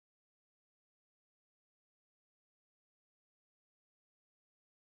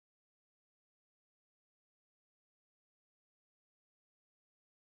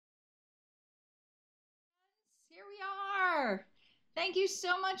we are. Thank you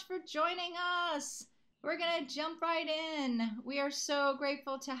so much for joining us. We're going to jump right in. We are so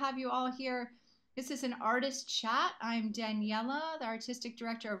grateful to have you all here. This is an artist chat. I'm Daniela, the artistic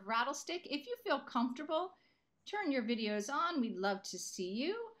director of Rattlestick. If you feel comfortable, turn your videos on. We'd love to see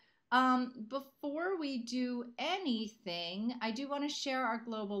you. Before we do anything, I do want to share our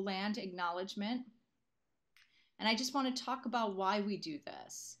global land acknowledgement. And I just want to talk about why we do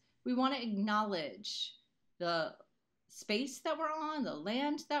this. We want to acknowledge the space that we're on, the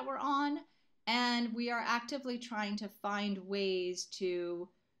land that we're on, and we are actively trying to find ways to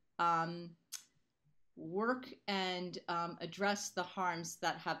work and address the harms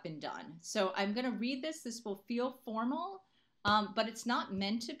that have been done. So I'm going to read this. This will feel formal, but it's not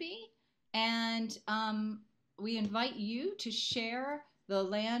meant to be. And we invite you to share the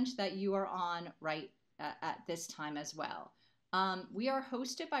land that you are on right at this time as well. We are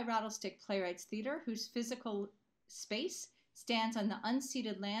hosted by Rattlestick Playwrights Theater, whose physical space stands on the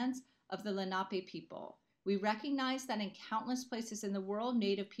unceded lands of the Lenape people. We recognize that in countless places in the world,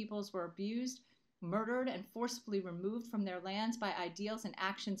 Native peoples were abused, murdered, and forcibly removed from their lands by ideals and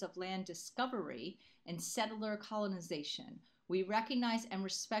actions of land discovery and settler colonization. We recognize and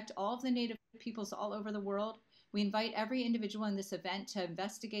respect all of the Native peoples all over the world. We invite every individual in this event to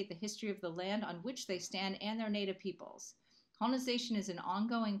investigate the history of the land on which they stand and their Native peoples. Colonization is an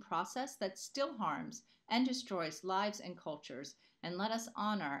ongoing process that still harms and destroys lives and cultures, and let us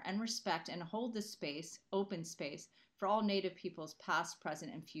honor and respect and hold this space, open space, for all Native peoples past,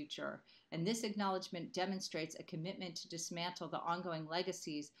 present, and future. And this acknowledgement demonstrates a commitment to dismantle the ongoing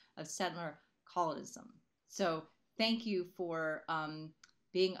legacies of settler colonism. So thank you for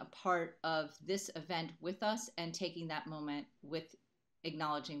being a part of this event with us and taking that moment with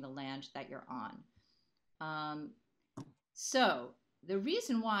acknowledging the land that you're on. So the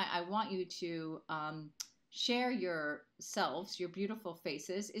reason why I want you to share yourselves, your beautiful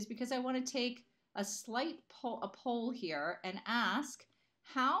faces, is because I want to take a slight poll here and ask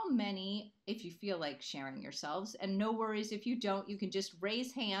how many, if you feel like sharing yourselves, and no worries if you don't, you can just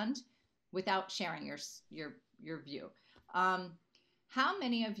raise hand without sharing your view. How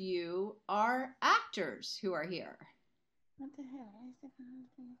many of you are actors who are here? What the hell? Why is that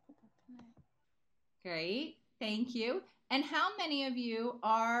tonight? Great, thank you. And how many of you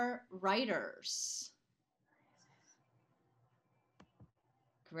are writers?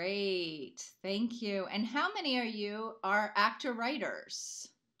 Great, thank you. And how many of you are actor-writers?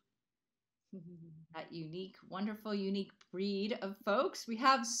 That unique, wonderful, unique breed of folks. We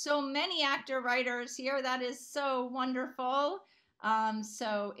have so many actor-writers here. That is so wonderful.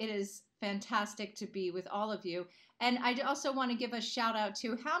 So it is fantastic to be with all of you. And I also want to give a shout out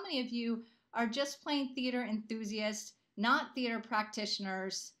to how many of you are just plain theater enthusiasts, not theater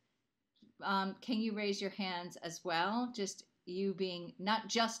practitioners. Can you raise your hands as well? Just you being not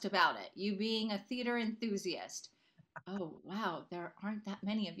just about it, you being a theater enthusiast. Oh, wow, there aren't that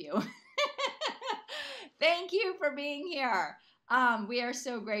many of you. Thank you for being here. We are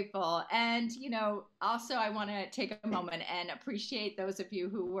so grateful. And, you know, also I want to take a moment and appreciate those of you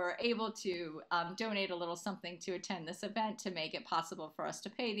who were able to donate a little something to attend this event to make it possible for us to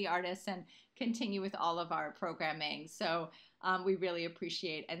pay the artists and continue with all of our programming. So we really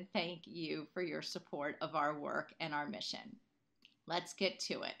appreciate and thank you for your support of our work and our mission. Let's get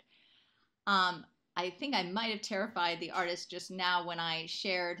to it. I think I might have terrified the artists just now when I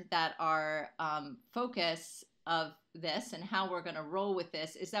shared that our focus of this and how we're going to roll with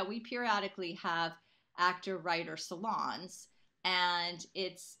this is that we periodically have actor-writer salons, and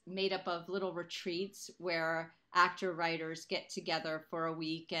it's made up of little retreats where actor-writers get together for a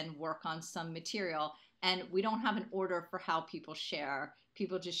week and work on some material. And we don't have an order for how people share.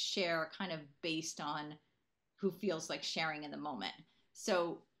 People just share kind of based on who feels like sharing in the moment.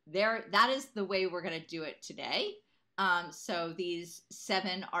 So that is the way we're going to do it today. So these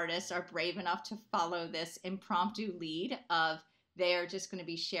 7 artists are brave enough to follow this impromptu lead of they are just going to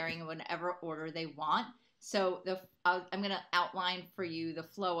be sharing in whatever order they want. So I'm going to outline for you the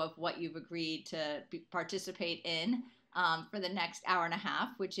flow of what you've agreed to participate in for the next hour and a half,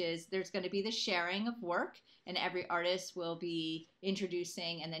 which is there's going to be the sharing of work, and every artist will be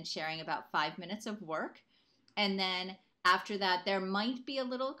introducing and then sharing about 5 minutes of work. And then after that, there might be a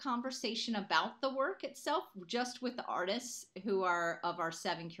little conversation about the work itself, just with the artists who are of our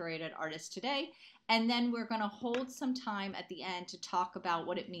 7 curated artists today. And then we're going to hold some time at the end to talk about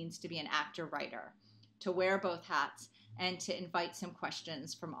what it means to be an actor-writer, to wear both hats, and to invite some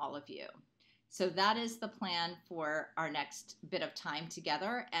questions from all of you. So that is the plan for our next bit of time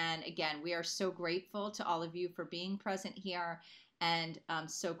together. And again, we are so grateful to all of you for being present here. And I'm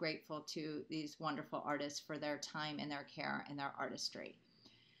so grateful to these wonderful artists for their time and their care and their artistry.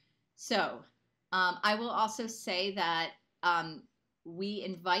 So I will also say that we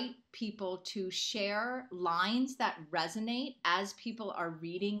invite people to share lines that resonate as people are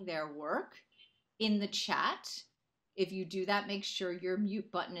reading their work in the chat. If you do that, make sure your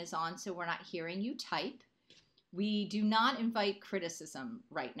mute button is on so we're not hearing you type. We do not invite criticism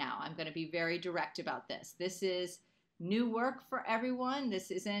right now. I'm going to be very direct about this. This is new work for everyone. This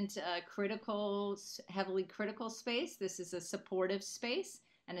isn't a critical, heavily critical space. This is a supportive space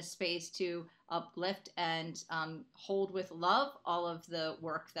and a space to uplift and hold with love all of the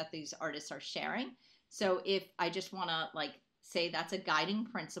work that these artists are sharing. So if I just want to like say that's a guiding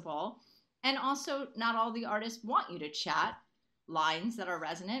principle, and also not all the artists want you to chat lines that are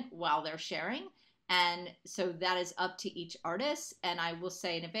resonant while they're sharing. And so that is up to each artist. And I will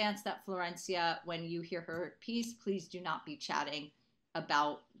say in advance that Florencia, when you hear her piece, please do not be chatting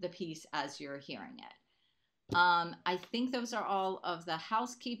about the piece as you're hearing it. I think those are all of the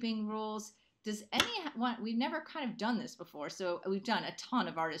housekeeping rules. Does anyone, we've never kind of done this before. So we've done a ton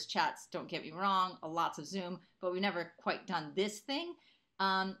of artist chats, don't get me wrong, lots of Zoom, but we've never quite done this thing.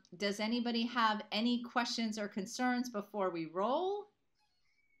 Does anybody have any questions or concerns before we roll?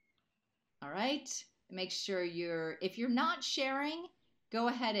 All right. Make sure if you're not sharing, go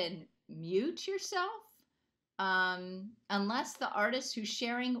ahead and mute yourself. Unless the artist who's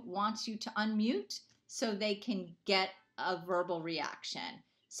sharing wants you to unmute so they can get a verbal reaction.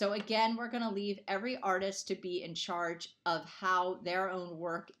 So again, we're going to leave every artist to be in charge of how their own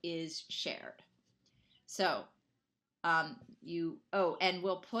work is shared. So and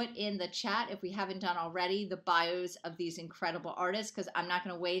we'll put in the chat, if we haven't done already, the bios of these incredible artists, because I'm not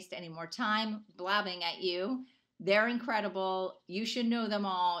going to waste any more time blabbing at you. They're incredible. You should know them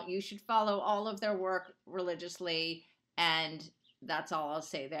all. You should follow all of their work religiously. And that's all I'll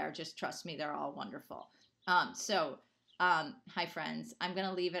say there. Just trust me, they're all wonderful. Hi, friends. I'm going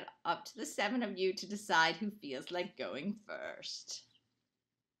to leave it up to the 7 of you to decide who feels like going first.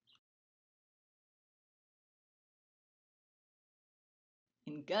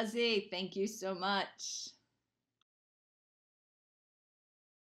 Ngozi, thank you so much.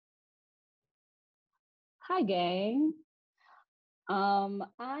 Hi, gang.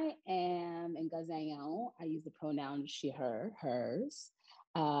 I am Ngozi Anyanwu. I use the pronoun she, her, hers.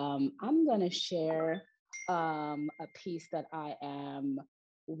 I'm going to share a piece that I am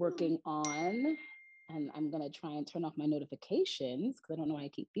working on, and I'm going to try and turn off my notifications because I don't know why I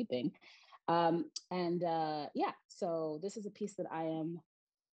keep beeping. Yeah, so this is a piece that I am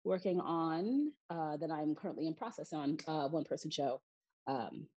working on that I'm currently in process on, one-person show,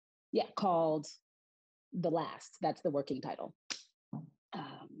 called The Last. That's the working title.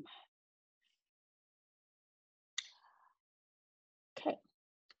 Okay,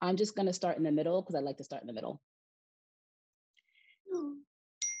 I'm just gonna start in the middle because I like to start in the middle.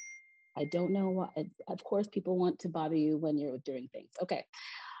 I don't know what, of course, people want to bother you when you're doing things. Okay.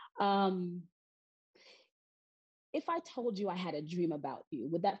 If I told you I had a dream about you,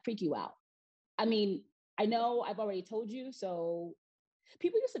 would that freak you out? I mean, I know I've already told you, so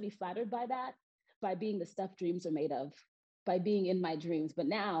people used to be flattered by that, by being the stuff dreams are made of, by being in my dreams. But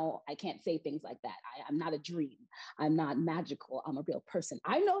now I can't say things like that. I'm not a dream. I'm not magical. I'm a real person.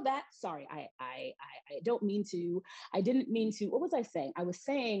 I know that. Sorry, I don't mean to. I didn't mean to. What was I saying? I was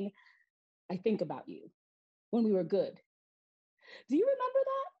saying, I think about you when we were good. Do you remember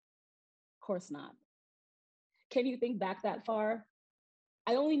that? Of course not. Can you think back that far?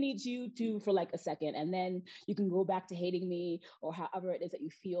 I only need you to for like a second, and then you can go back to hating me or however it is that you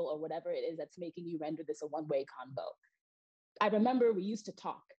feel or whatever it is that's making you render this a one-way convo. I remember we used to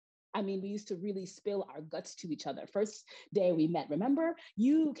talk. I mean, we used to really spill our guts to each other. First day we met, remember?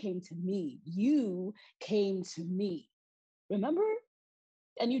 You came to me. You came to me. Remember?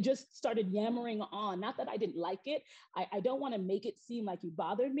 And you just started yammering on. Not that I didn't like it. I don't want to make it seem like you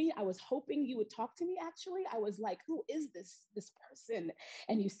bothered me. I was hoping you would talk to me, actually. I was like, who is this person?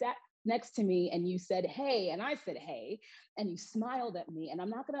 And you sat next to me and you said, hey, and I said, hey, and you smiled at me. And I'm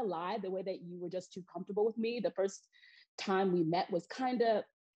not going to lie, the way that you were just too comfortable with me the first time we met was kind of,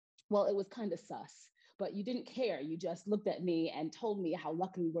 well, it was kind of sus. But you didn't care. You just looked at me and told me how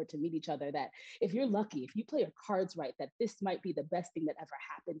lucky we were to meet each other, that if you're lucky, if you play your cards right, that this might be the best thing that ever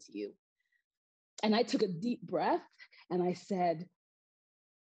happened to you. And I took a deep breath and I said,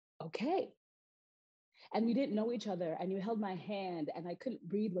 okay. And we didn't know each other and you held my hand and I couldn't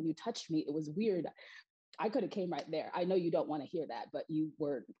breathe when you touched me. It was weird. I could have came right there. I know you don't want to hear that, but you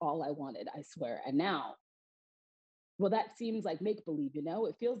were all I wanted, I swear. And now, well, that seems like make-believe, you know?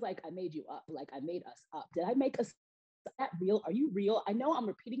 It feels like I made you up, like I made us up. Did I make us that real? Are you real? I know I'm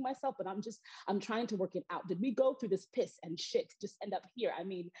repeating myself, but I'm trying to work it out. Did we go through this piss and shit to just end up here? I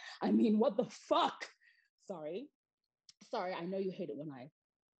mean, what the fuck? Sorry. I know you hate it when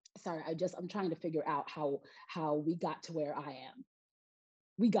I'm trying to figure out how we got to where I am.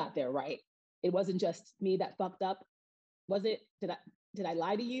 We got there, right? It wasn't just me that fucked up. Was it? Did I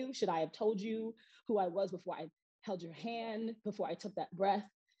lie to you? Should I have told you who I was before I held your hand, before I took that breath?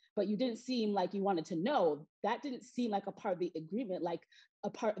 But you didn't seem like you wanted to know. That didn't seem like a part of the agreement, like a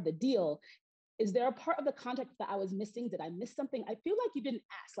part of the deal. Is there a part of the contract that I was missing? Did I miss something? I feel like you didn't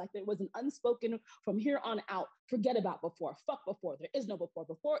ask, like there was an unspoken from here on out, forget about before, fuck before, there is no before.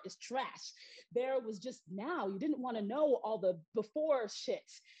 Before is trash. There was just now, you didn't want to know all the before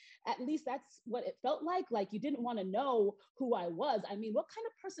shit. At least that's what it felt like you didn't want to know who I was. I mean, what kind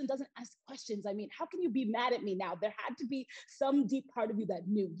of person doesn't ask questions? I mean, how can you be mad at me now? There had to be some deep part of you that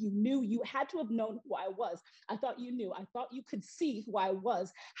knew. You had to have known who I was. I thought you knew. I thought you could see who I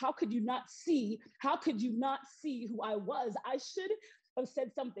was. How could you not see? How could you not see who I was? I should have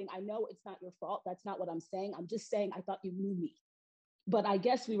said something. I know it's not your fault. That's not what I'm saying. I'm just saying I thought you knew me. But I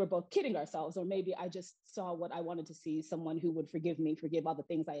guess we were both kidding ourselves, or maybe I just saw what I wanted to see, someone who would forgive me, forgive all the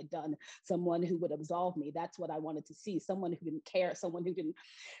things I had done, someone who would absolve me. That's what I wanted to see, someone who didn't care, someone who didn't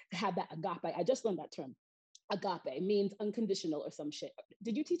have that agape. I just learned that term. Agape means unconditional or some shit.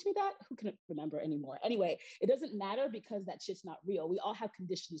 Did you teach me that? Who can remember anymore? Anyway, it doesn't matter because that shit's not real. We all have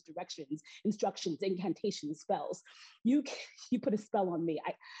conditions, directions, instructions, incantations, spells. You put a spell on me.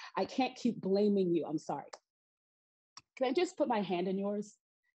 I can't keep blaming you. I'm sorry. Can I just put my hand in yours?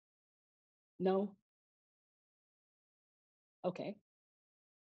 No? Okay.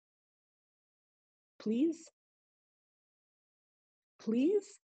 Please?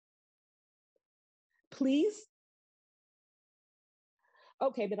 Please? Please?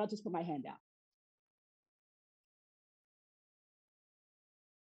 Okay, then I'll just put my hand out.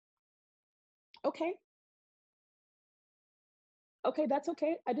 Okay. Okay, that's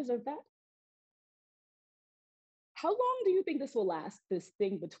okay. I deserve that. How long do you think this will last, this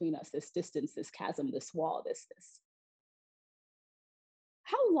thing between us, this distance, this chasm, this wall, this?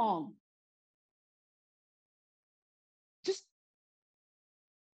 How long? Just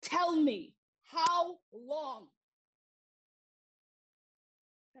tell me, how long?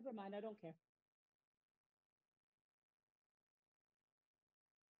 Never mind, I don't care.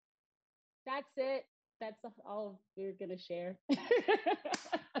 That's it. That's all we're gonna share.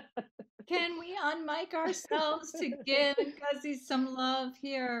 Can we unmic ourselves to give Ngozi some love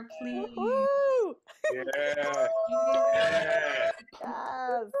here, please? Yeah. Yes.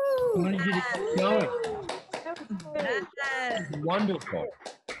 I wanted you to keep going. Yes. Wonderful.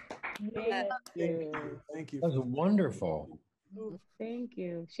 Thank you. Thank you. That was wonderful. Thank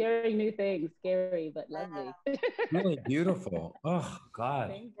you. Sharing new things, scary but lovely. Really beautiful. Oh God.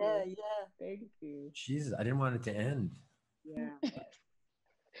 Thank you. Thank you. Jesus, I didn't want it to end. Yeah.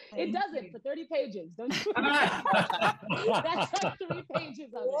 Thank It doesn't you. for 30 pages. Don't you? That's like 3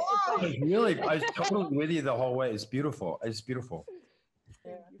 pages of it. It's like, Really, I was totally with you the whole way. It's beautiful. It's beautiful.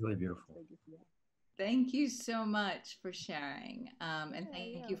 Really so beautiful. much. Thank you for that. Thank you so much for sharing. And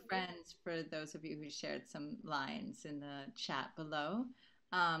thank you, friends, for those of you who shared some lines in the chat below.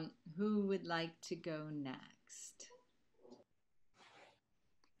 Who would like to go next?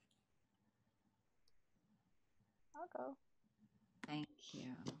 I'll go. Thank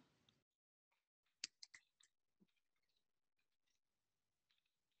you.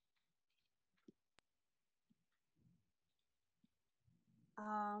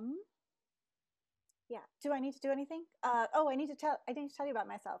 Yeah. Do I need to do anything? I need to tell you about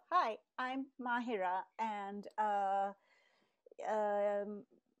myself. Hi, I'm Mahira, and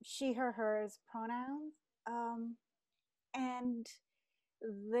she, her, hers pronouns. And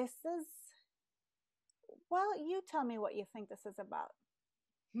this is, well, you tell me what you think this is about.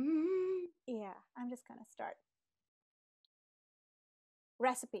 Yeah, I'm just gonna start.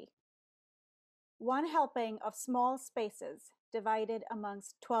 Recipe. 1 helping of small spaces divided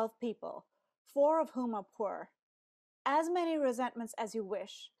amongst 12 people, 4 of whom are poor. As many resentments as you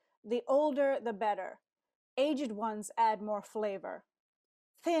wish. The older, the better. Aged ones add more flavor.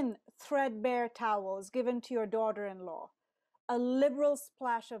 Thin, threadbare towels given to your daughter-in-law. A liberal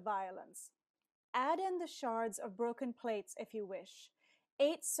splash of violence. Add in the shards of broken plates if you wish.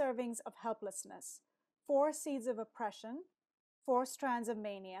 8 servings of helplessness. 4 seeds of oppression. 4 strands of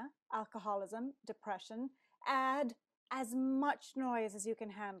mania, alcoholism, depression. Add as much noise as you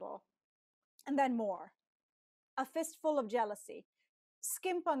can handle. And then more. A fistful of jealousy.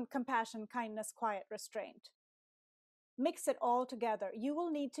 Skimp on compassion, kindness, quiet, restraint. Mix it all together. You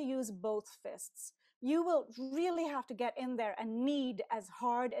will need to use both fists. You will really have to get in there and knead as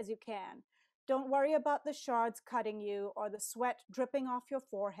hard as you can. Don't worry about the shards cutting you or the sweat dripping off your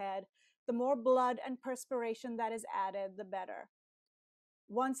forehead. The more blood and perspiration that is added, the better.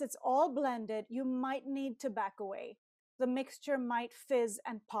 Once it's all blended, you might need to back away. The mixture might fizz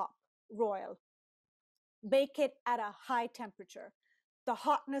and pop, royal. Bake it at a high temperature. The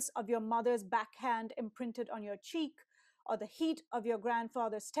hotness of your mother's backhand imprinted on your cheek, or the heat of your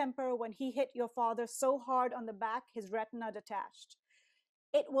grandfather's temper when he hit your father so hard on the back his retina detached.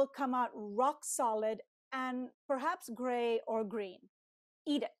 It will come out rock solid and perhaps gray or green.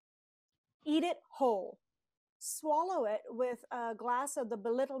 Eat it. Eat it whole. Swallow it with a glass of the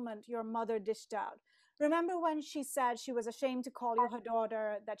belittlement your mother dished out. Remember when she said she was ashamed to call you her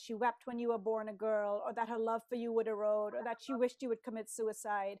daughter, that she wept when you were born a girl, or that her love for you would erode, or that she wished you would commit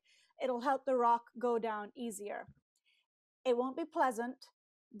suicide? It'll help the rock go down easier. It won't be pleasant.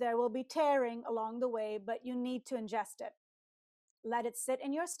 There will be tearing along the way, but you need to ingest it. Let it sit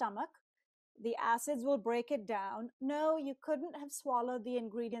in your stomach. The acids will break it down. No, you couldn't have swallowed the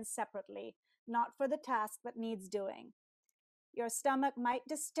ingredients separately, not for the task that needs doing. Your stomach might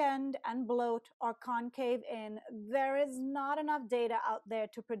distend and bloat or concave in. There is not enough data out there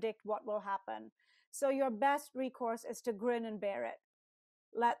to predict what will happen. So your best recourse is to grin and bear it.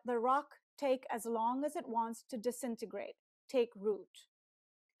 Let the rock take as long as it wants to disintegrate, take root.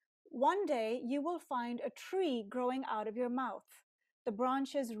 One day you will find a tree growing out of your mouth, the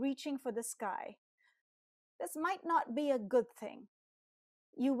branches reaching for the sky. This might not be a good thing.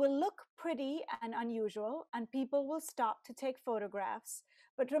 You will look pretty and unusual, and people will stop to take photographs.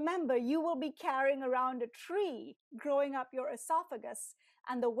 But remember, you will be carrying around a tree growing up your esophagus,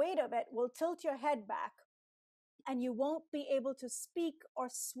 and the weight of it will tilt your head back, and you won't be able to speak or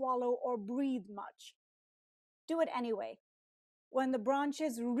swallow or breathe much. Do it anyway. When the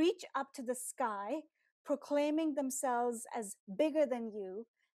branches reach up to the sky, proclaiming themselves as bigger than you,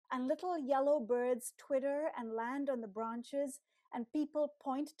 and little yellow birds twitter and land on the branches, and people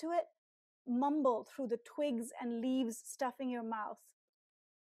point to it, mumble through the twigs and leaves stuffing your mouth.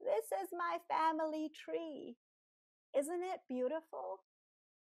 This is my family tree. Isn't it beautiful?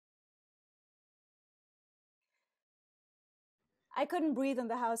 I couldn't breathe in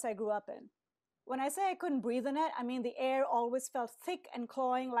the house I grew up in. When I say I couldn't breathe in it, I mean the air always felt thick and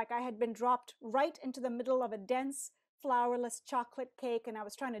cloying, like I had been dropped right into the middle of a dense, flourless chocolate cake and I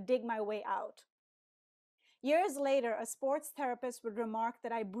was trying to dig my way out. Years later, a sports therapist would remark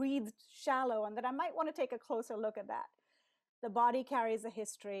that I breathed shallow and that I might want to take a closer look at that. The body carries a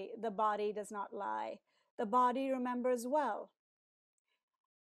history. The body does not lie. The body remembers well.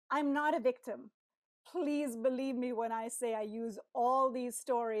 I'm not a victim. Please believe me when I say I use all these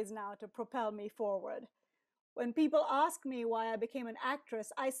stories now to propel me forward. When people ask me why I became an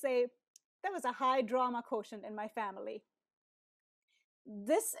actress, I say there was a high drama quotient in my family.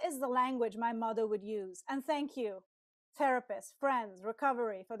 This is the language my mother would use. And thank you, therapists, friends,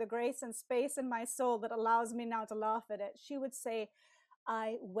 recovery, for the grace and space in my soul that allows me now to laugh at it. She would say,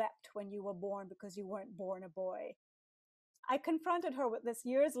 I wept when you were born because you weren't born a boy. I confronted her with this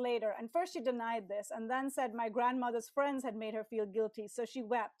years later, and first she denied this and then said my grandmother's friends had made her feel guilty, so she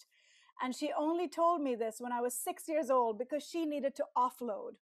wept. And she only told me this when I was 6 years old because she needed to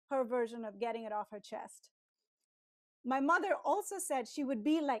offload her version of getting it off her chest. My mother also said she would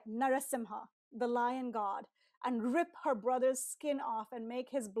be like Narasimha, the lion god, and rip her brother's skin off and make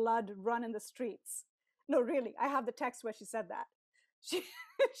his blood run in the streets. No, really, I have the text where she said that.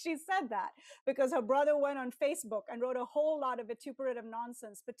 She said that because her brother went on Facebook and wrote a whole lot of vituperative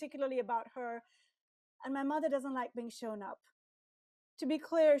nonsense, particularly about her, and my mother doesn't like being shown up. To be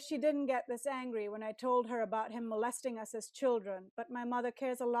clear, she didn't get this angry when I told her about him molesting us as children, but my mother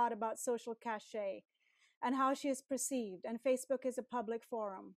cares a lot about social cachet and how she is perceived, and Facebook is a public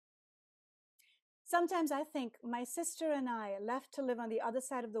forum. Sometimes I think my sister and I left to live on the other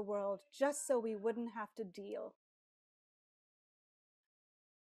side of the world just so we wouldn't have to deal.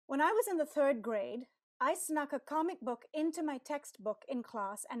 When I was in the 3rd grade, I snuck a comic book into my textbook in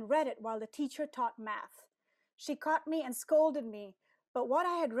class and read it while the teacher taught math. She caught me and scolded me, but what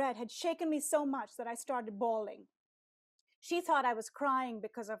I had read had shaken me so much that I started bawling. She thought I was crying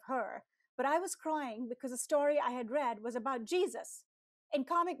because of her, but I was crying because the story I had read was about Jesus in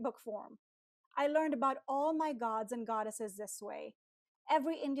comic book form. I learned about all my gods and goddesses this way.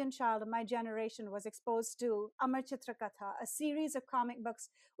 Every Indian child of my generation was exposed to Amar Chitra Katha, a series of comic books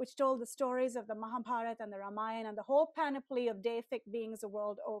which told the stories of the Mahabharata and the Ramayana and the whole panoply of deific beings the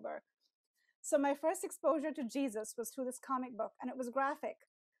world over. So my first exposure to Jesus was through this comic book, and it was graphic.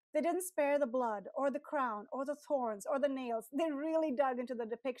 They didn't spare the blood or the crown or the thorns or the nails. They really dug into the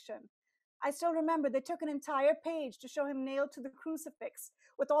depiction. I still remember they took an entire page to show him nailed to the crucifix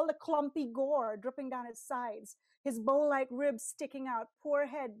with all the clumpy gore dripping down his sides, his bow-like ribs sticking out, poor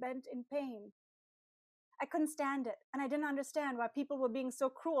head bent in pain. I couldn't stand it, and I didn't understand why people were being so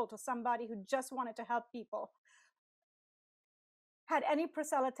cruel to somebody who just wanted to help people. Had any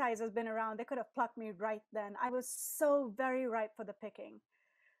proselytizers been around, they could have plucked me right then. I was so very ripe for the picking.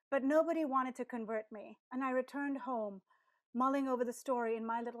 But nobody wanted to convert me, and I returned home, mulling over the story in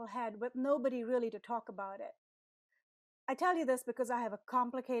my little head with nobody really to talk about it. I tell you this because I have a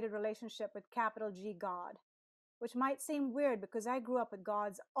complicated relationship with capital G God, which might seem weird because I grew up with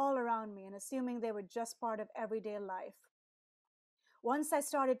gods all around me and assuming they were just part of everyday life. Once I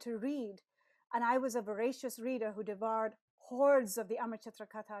started to read, and I was a voracious reader who devoured hordes of the Amrachitra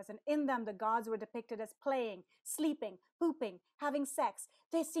Kathas, and in them the gods were depicted as playing, sleeping, pooping, having sex.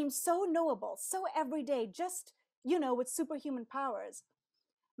 They seemed so knowable, so everyday, just, with superhuman powers.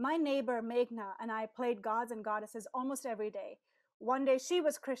 My neighbor Meghna and I played gods and goddesses almost every day. One day she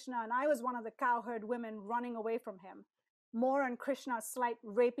was Krishna and I was one of the cowherd women running away from him. More on Krishna's slight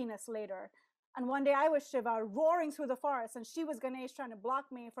rapiness later. And one day I was Shiva roaring through the forest and she was Ganesh trying to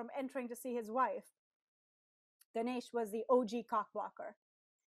block me from entering to see his wife. Ganesh was the OG cockblocker.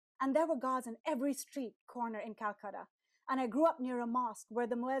 And there were gods in every street corner in Calcutta. And I grew up near a mosque where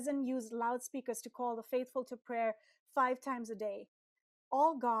the muezzin used loudspeakers to call the faithful to prayer 5 times a day.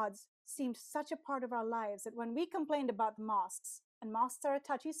 All gods seemed such a part of our lives that when we complained about the mosques, and mosques are a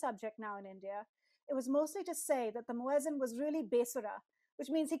touchy subject now in India, it was mostly to say that the muezzin was really besura, which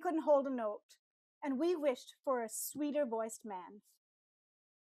means he couldn't hold a note. And we wished for a sweeter voiced man.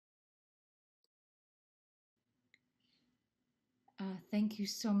 Thank you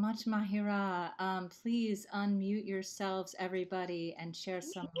so much, Mahira. Please unmute yourselves, everybody, and share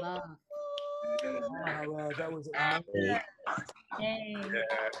some love. Wow, that was amazing. Yay.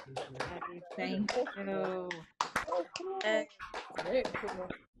 Thank you. Very cool.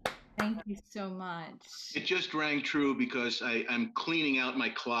 Thank you so much. It just rang true because I'm cleaning out my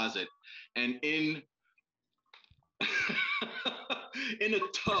closet, and in in a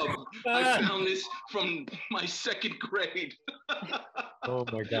tub, I found this from my 2nd grade. Oh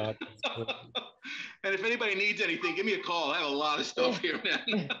my God. And if anybody needs anything, give me a call. I have a lot of stuff here,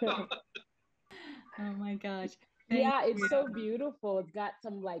 man. Oh my gosh. Yeah, it's so beautiful. It's got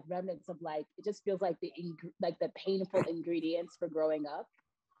some like remnants of like, it just feels like the painful ingredients for growing up.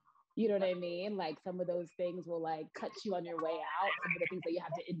 You know what I mean? Like some of those things will like cut you on your way out. Some of the things that you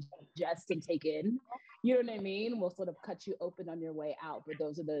have to ingest and take in, you know what I mean, will sort of cut you open on your way out. But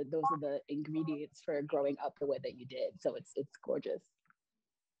those are the ingredients for growing up the way that you did. So it's gorgeous.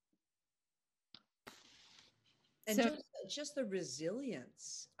 And just the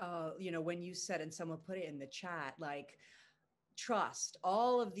resilience, when you said, and someone put it in the chat, like trust,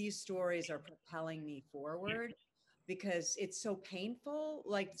 all of these stories are propelling me forward because it's so painful,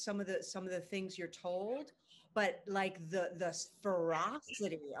 like some of the things you're told, but like the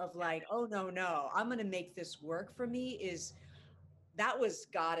ferocity of like, oh no, I'm going to make this work for me that was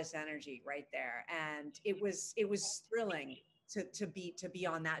goddess energy right there. And it was thrilling to be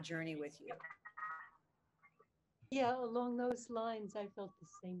on that journey with you. Yeah, along those lines, I felt the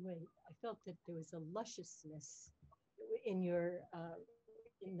same way. I felt that there was a lusciousness in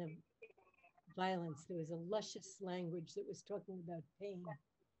in the violence. There was a luscious language that was talking about pain.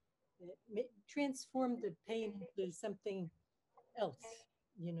 It transformed the pain into something else.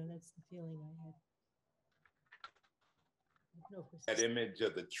 That's the feeling I had. That image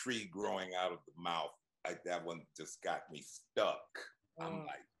of the tree growing out of the mouth, that one just got me stuck. I'm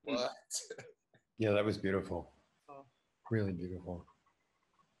like, what? Yeah, that was beautiful. Really beautiful.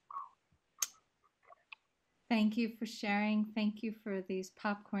 Thank you for sharing. Thank you for these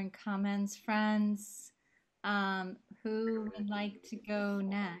popcorn comments, friends. Who would like to go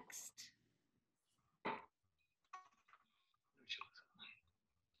next?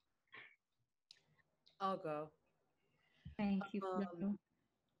 I'll go. Thank you.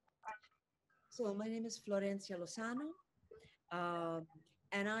 So my name is Florencia Lozano,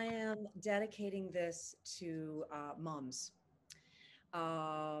 and I am dedicating this to moms.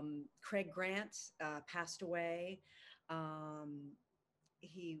 Craig Grant passed away.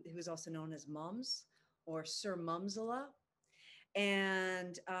 He was also known as Mums or Sir Mumsala.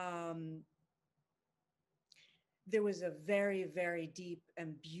 And there was a very, very deep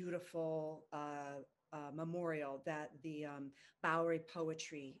and beautiful memorial that the Bowery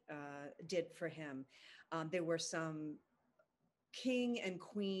Poetry did for him. There were some king and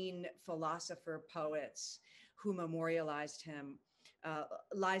queen philosopher poets who memorialized him.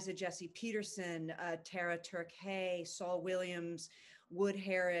 Liza Jessie Peterson, Tara Turk Hay, Saul Williams, Wood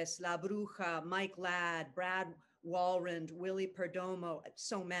Harris, La Bruja, Mike Ladd, Brad Walrand, Willie Perdomo,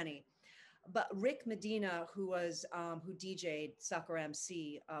 so many. But Rick Medina, who DJ'd Sucker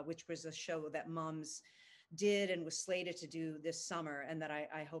MC, which was a show that Mums did and was slated to do this summer, and that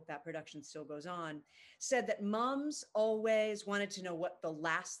I hope that production still goes on, said that Mums always wanted to know what the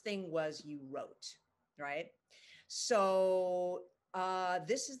last thing was you wrote, right? So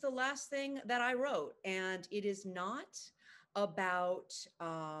this is the last thing that I wrote, and it is not about,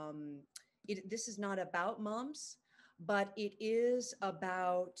 this is not about Mums, but it is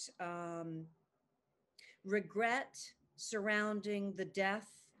about regret surrounding the death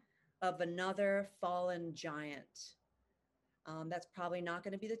of another fallen giant. That's probably not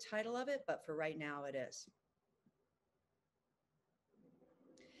going to be the title of it, but for right now it is.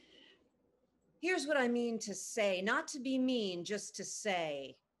 Here's what I mean to say, not to be mean, just to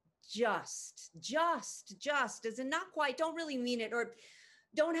say, just, as in not quite, don't really mean it, or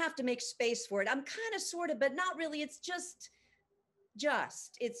don't have to make space for it. I'm kind of, sort of, but not really. It's just,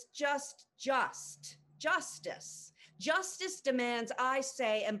 it's just justice. Justice demands, I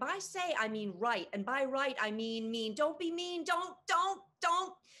say, and by say, I mean right. And by right, I mean. Don't be mean. Don't.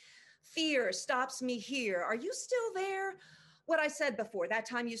 Fear stops me here. Are you still there? What I said before, that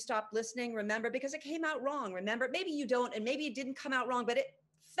time you stopped listening, remember, because it came out wrong, remember? Maybe you don't, and maybe it didn't come out wrong, but it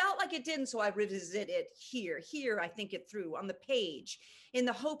felt like it didn't, so I revisited it here. I think it through on the page in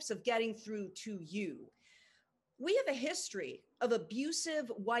the hopes of getting through to you. We have a history of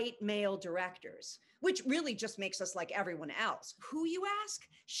abusive white male directors, which really just makes us like everyone else. Who, you ask?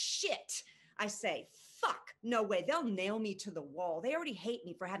 Shit. I say, fuck, no way. They'll nail me to the wall. They already hate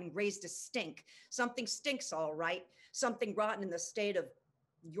me for having raised a stink. Something stinks, all right. Something rotten in the state of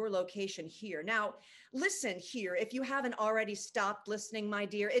your location here. Now, listen here. If you haven't already stopped listening, my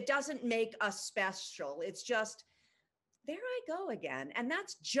dear, it doesn't make us special. It's just, there I go again. And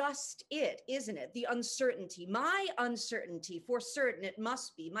that's just it, isn't it? The uncertainty, my uncertainty, for certain it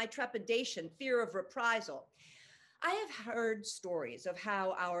must be, my trepidation, fear of reprisal. I have heard stories of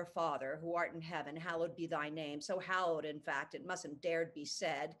how our Father, who art in heaven, hallowed be thy name. So hallowed, in fact, it mustn't dared be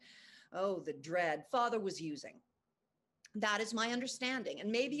said. Oh, the dread Father was using. That is my understanding. And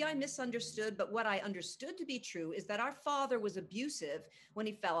maybe I misunderstood, but what I understood to be true is that our Father was abusive when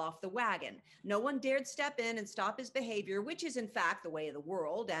he fell off the wagon. No one dared step in and stop his behavior, which is in fact the way of the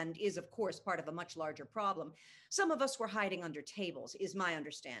world and is of course part of a much larger problem. Some of us were hiding under tables, is my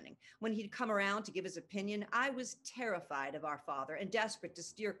understanding. When he'd come around to give his opinion, I was terrified of our Father and desperate to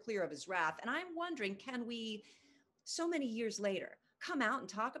steer clear of his wrath. And I'm wondering, can we, so many years later, come out and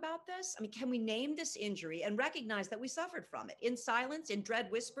talk about this? I mean, can we name this injury and recognize that we suffered from it? In silence, in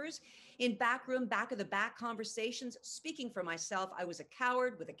dread whispers, in backroom, back of the back conversations. Speaking for myself, I was a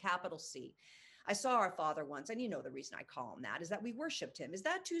coward with a capital C. I saw our Father once, and you know the reason I call him that is that we worshiped him. Is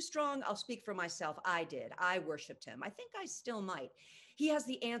that too strong? I'll speak for myself. I did. I worshiped him. I think I still might. He has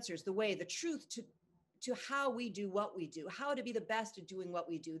the answers, the way, the truth to how we do what we do, how to be the best at doing what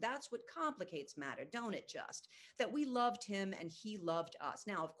we do. That's what complicates matter, don't it just? That we loved him and he loved us.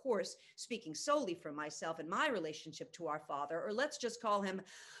 Now, of course, speaking solely for myself and my relationship to our Father, or let's just call him,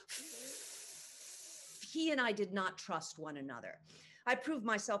 he and I did not trust one another. I proved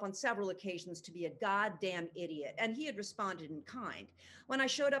myself on several occasions to be a goddamn idiot, and he had responded in kind. When I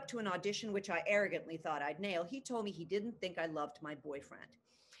showed up to an audition, which I arrogantly thought I'd nail, he told me he didn't think I loved my boyfriend.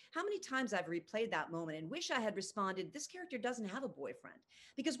 How many times I've replayed that moment and wish I had responded, this character doesn't have a boyfriend.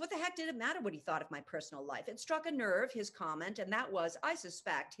 Because what the heck did it matter what he thought of my personal life? It struck a nerve, his comment, and that was, I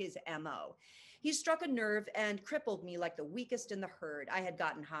suspect, his MO. He struck a nerve and crippled me like the weakest in the herd. I had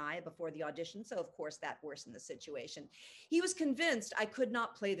gotten high before the audition, so of course that worsened the situation. He was convinced I could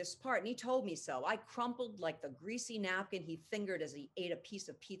not play this part, and he told me so. I crumpled like the greasy napkin he fingered as he ate a piece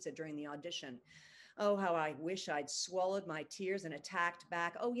of pizza during the audition. Oh, how I wish I'd swallowed my tears and attacked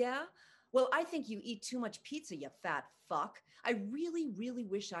back. Oh, yeah? Well, I think you eat too much pizza, you fat fuck. I really, really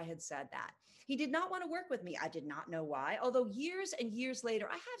wish I had said that. He did not want to work with me. I did not know why. Although years and years later,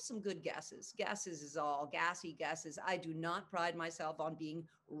 I have some good guesses. Guesses is all, gassy guesses. I do not pride myself on being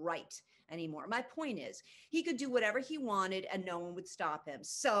right anymore. My point is, he could do whatever he wanted and no one would stop him.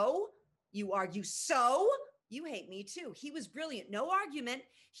 So, you argue, so? You hate me too. He was brilliant. No argument.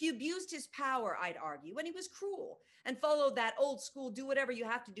 He abused his power, I'd argue, and he was cruel and followed that old school, do whatever you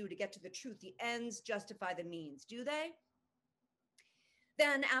have to do to get to the truth. The ends justify the means. Do they?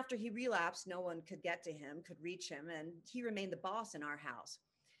 Then after he relapsed, no one could get to him, could reach him, and he remained the boss in our house.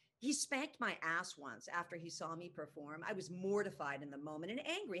 He spanked my ass once after he saw me perform. I was mortified in the moment and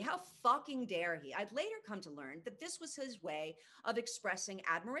angry. How fucking dare he? I'd later come to learn that this was his way of expressing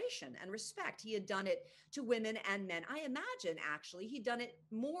admiration and respect. He had done it to women and men. I imagine, actually, he'd done it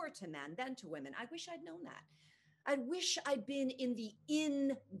more to men than to women. I wish I'd known that. I wish I'd been in the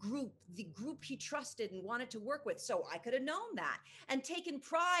in group, the group he trusted and wanted to work with, so I could have known that and taken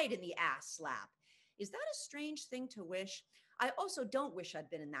pride in the ass slap. Is that a strange thing to wish? I also don't wish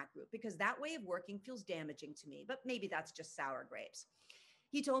I'd been in that group because that way of working feels damaging to me, but maybe that's just sour grapes.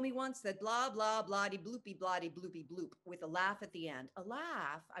 He told me once that blah, blah, bloody, bloopy, bloop, with a laugh at the end. A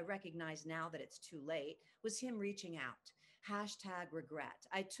laugh, I recognize now that it's too late, was him reaching out. Hashtag regret.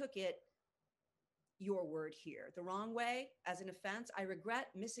 I took it, your word here, the wrong way, as an offense. I regret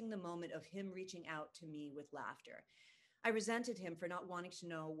missing the moment of him reaching out to me with laughter. I resented him for not wanting to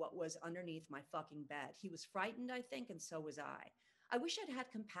know what was underneath my fucking bed. He was frightened, I think, and so was I. I wish I'd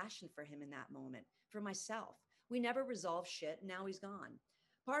had compassion for him in that moment, for myself. We never resolved shit, and now he's gone.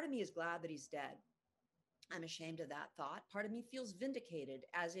 Part of me is glad that he's dead. I'm ashamed of that thought. Part of me feels vindicated,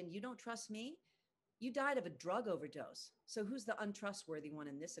 as in, you don't trust me? You died of a drug overdose. So who's the untrustworthy one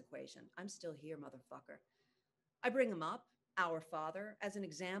in this equation? I'm still here, motherfucker. I bring him up, our father, as an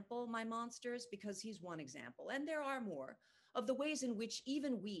example, my monsters, because he's one example, and there are more, of the ways in which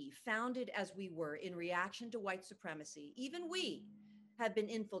even we, founded as we were in reaction to white supremacy, even we have been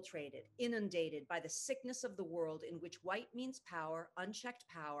infiltrated, inundated by the sickness of the world in which white means power, unchecked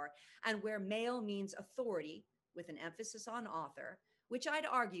power, and where male means authority, with an emphasis on author, which I'd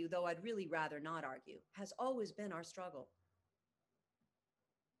argue, though I'd really rather not argue, has always been our struggle.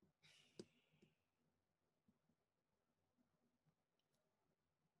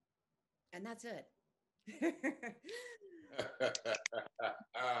 And that's it.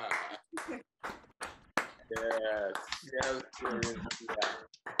 Yes, yes,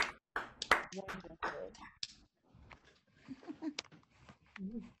 Wonderful.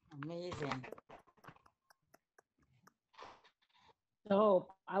 Amazing. So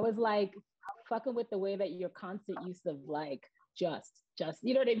I was like fucking with the way that your constant use of like just,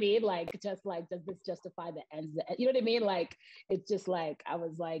 you know what I mean? Like, just like, does this justify the ends? You know what I mean? Like, it's just like, I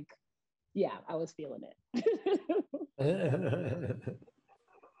was like, yeah, I was feeling it.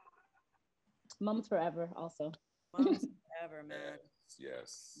 Mums forever also. Mums forever, man.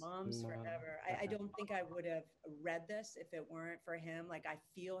 Yes. Mums forever. I don't think I would have read this if it weren't for him. Like, I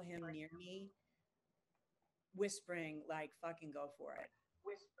feel him near me whispering, like, fucking go for it.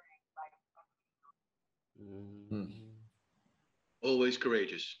 Always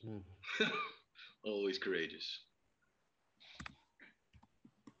courageous. Always courageous.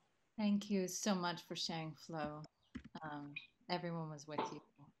 Thank you so much for sharing, Flo. Everyone was with you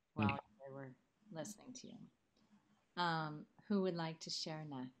while they were listening to you. Who would like to share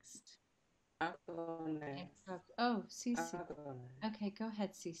next? I'll go next. Oh, Cece. Okay, go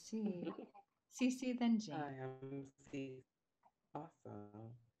ahead, Cece. Cece, then Jane. Hi, I'm Cece.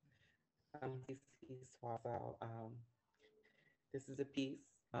 Awesome. I'm Cece Suazo. This is a piece.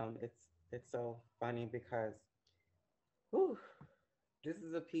 It's so funny because, whew, this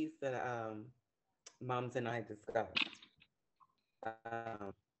is a piece that Moms and I discussed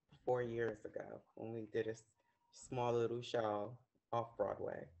 4 years ago when we did a small little show off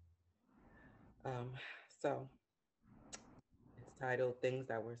Broadway. So it's titled Things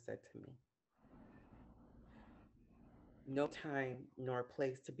That Were Said to Me. No time nor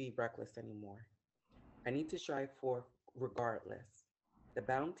place to be reckless anymore. I need to strive for regardless. The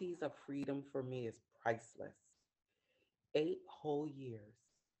bounties of freedom for me is priceless. 8 whole years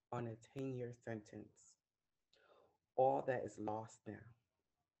on a 10-year sentence. All that is lost now.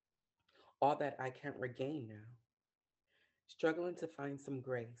 All that I can't regain now. Struggling to find some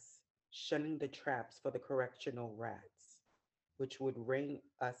grace, shunning the traps for the correctional rats, which would rein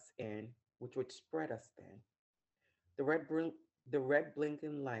us in, which would spread us thin. The red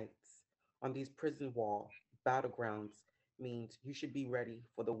blinking lights on these prison wall battlegrounds means you should be ready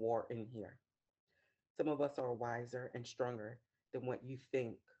for the war in here. Some of us are wiser and stronger than what you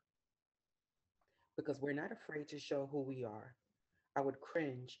think because we're not afraid to show who we are. I would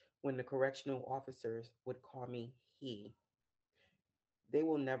cringe when the correctional officers would call me he. They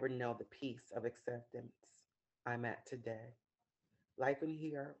will never know the peace of acceptance I'm at today. Life in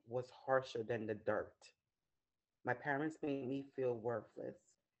here was harsher than the dirt. My parents made me feel worthless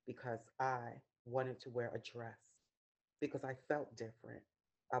because I wanted to wear a dress, because I felt different.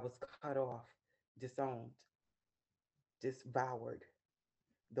 I was cut off, disowned, disavowed.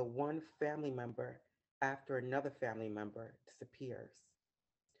 The one family member after another family member disappears.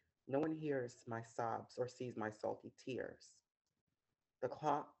 No one hears my sobs or sees my salty tears. The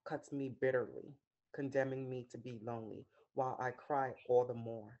clock cuts me bitterly, condemning me to be lonely, while I cry all the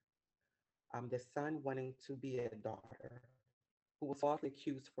more. I'm the son wanting to be a daughter, who was falsely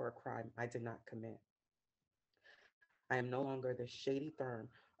accused for a crime I did not commit. I am no longer the shady thorn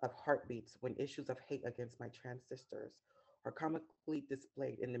of heartbeats when issues of hate against my trans sisters are comically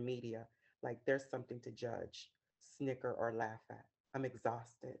displayed in the media like there's something to judge, snicker, or laugh at. I'm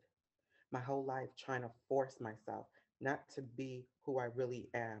exhausted. My whole life trying to force myself not to be who I really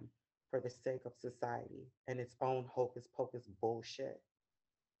am for the sake of society and its own hocus pocus bullshit.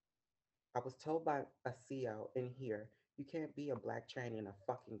 I was told by a CEO in here, you can't be a black tranny and a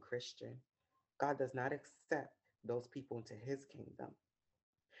fucking Christian. God does not accept those people into his kingdom.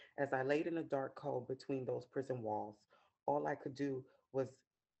 As I laid in the dark cold between those prison walls, all I could do was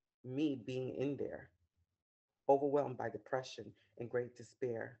me being in there, overwhelmed by depression and great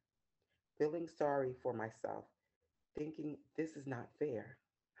despair, feeling sorry for myself, thinking this is not fair.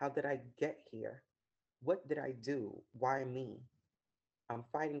 How did I get here? What did I do? Why me? I'm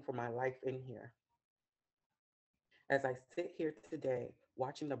fighting for my life in here. As I sit here today,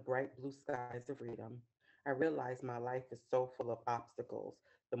 watching the bright blue skies of freedom, I realize my life is so full of obstacles.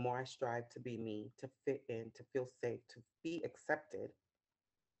 The more I strive to be me, to fit in, to feel safe, to be accepted,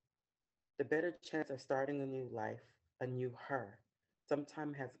 the better chance of starting a new life, a new her. Some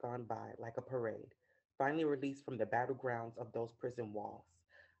time has gone by like a parade, finally released from the battlegrounds of those prison walls.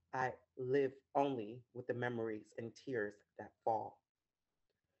 I live only with the memories and tears that fall.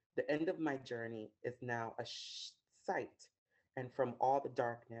 The end of my journey is now a sight, and from all the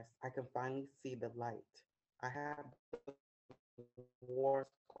darkness, I can finally see the light. I have the war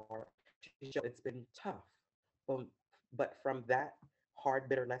scar to show it's been tough, but, but from that hard,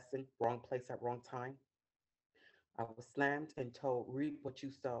 bitter lesson, wrong place at wrong time, I was slammed and told, reap what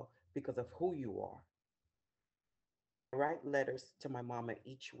you sow because of who you are. I write letters to my mama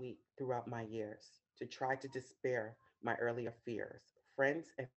each week throughout my years to try to despair my earlier fears. Friends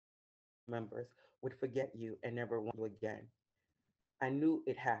and family members would forget you and never want you again. I knew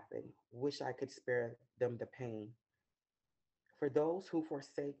it happened. Wish I could spare them the pain. For those who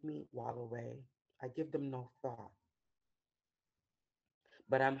forsake me while away, I give them no thought.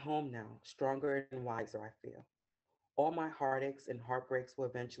 But I'm home now, stronger and wiser, I feel. All my heartaches and heartbreaks will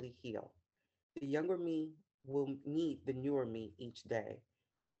eventually heal. The younger me will need the newer me each day.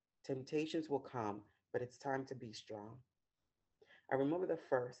 Temptations will come, but it's time to be strong. I remember the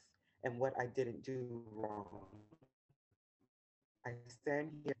first and what I didn't do wrong. I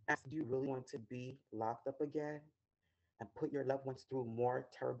stand here asking, do you really want to be locked up again and put your loved ones through more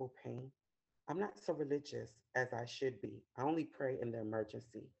terrible pain? I'm not so religious as I should be. I only pray in the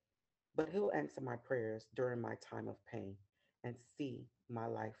emergency. But he'll answer my prayers during my time of pain and see my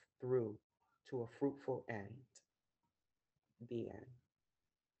life through to a fruitful end. The end.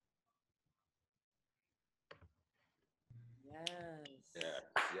 Yes. Yes,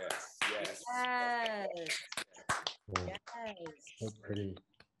 yes, yes. Yes. Oh, Yes. so pretty.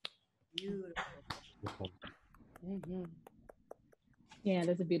 Beautiful. Beautiful. Mm-hmm. Yeah,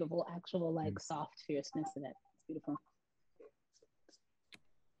 there's a beautiful, actual, like soft fierceness in it. It's beautiful.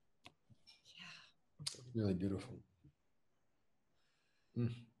 Really beautiful.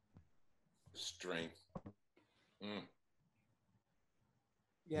 Mm. Strength. Mm.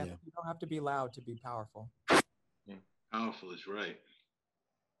 Yeah, Yeah. you don't have to be loud to be powerful. Powerful is right.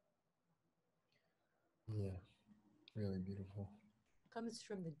 Yeah. Really beautiful. Comes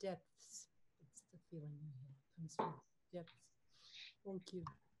from the depths. It's the feeling I have. Comes from the depths. Thank you.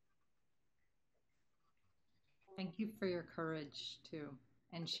 Thank you for your courage too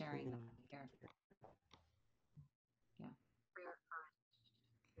and sharing that here. Yeah.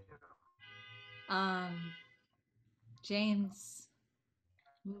 Um, James,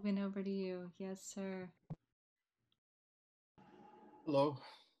 moving over to you. Yes, sir. Hello.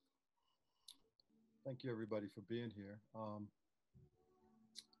 Thank you, everybody, for being here.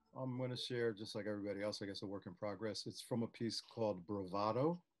 I'm going to share, just like everybody else, I guess, a work in progress. It's from a piece called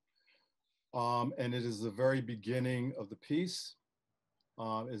Bravado. And it is the very beginning of the piece.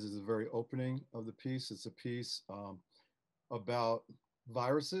 It is the very opening of the piece. It's a piece about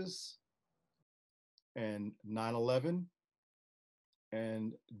viruses and 9/11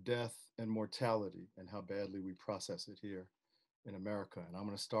 and death and mortality and how badly we process it here in America. And I'm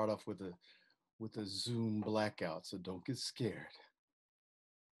going to start off with a Zoom blackout, so don't get scared.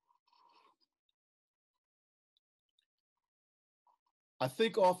 I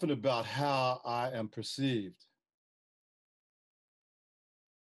think often about how I am perceived,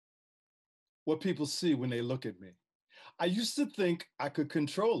 what people see when they look at me. I used to think I could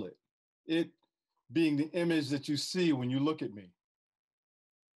control it, it being the image that you see when you look at me.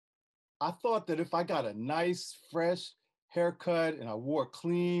 I thought that if I got a nice, fresh haircut and I wore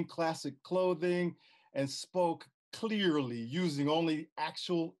clean, classic clothing and spoke clearly using only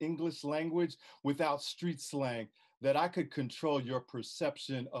actual English language without street slang, that I could control your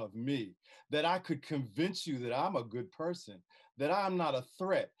perception of me, that I could convince you that I'm a good person, that I'm not a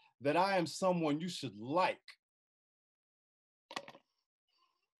threat, that I am someone you should like.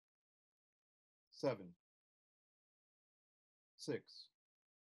 7, 6,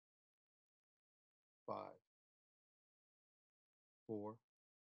 5, 4,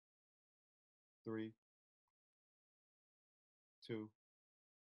 3, 2,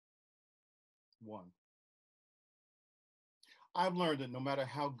 1. I've learned that no matter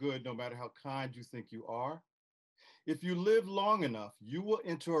how good, no matter how kind you think you are, if you live long enough, you will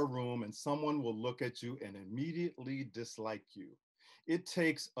enter a room and someone will look at you and immediately dislike you. It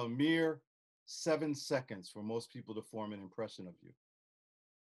takes a mere 7 seconds for most people to form an impression of you.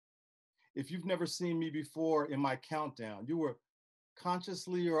 If you've never seen me before in my countdown, you were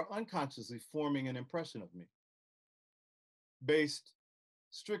consciously or unconsciously forming an impression of me based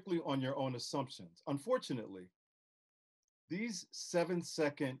strictly on your own assumptions. Unfortunately, these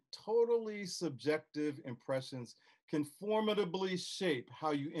 7-second, totally subjective impressions can formidably shape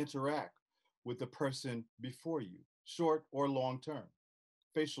how you interact with the person before you, short or long term.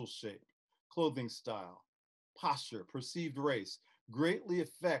 Facial shape, clothing style, posture, perceived race greatly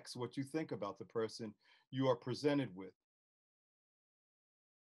affects what you think about the person you are presented with.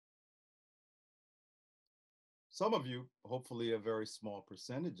 Some of you, hopefully a very small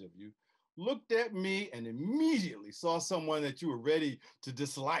percentage of you, looked at me and immediately saw someone that you were ready to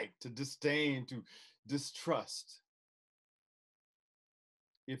dislike, to disdain, to distrust.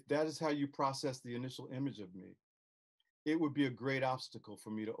 If that is how you process the initial image of me, it would be a great obstacle for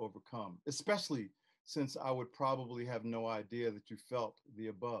me to overcome, especially since I would probably have no idea that you felt the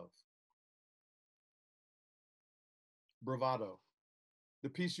above. Bravado. The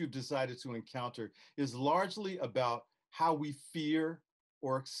piece you've decided to encounter is largely about how we fear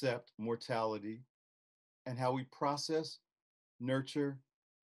or accept mortality and how we process, nurture,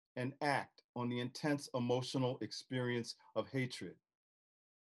 and act on the intense emotional experience of hatred,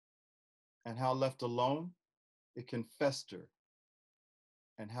 and how left alone, it can fester,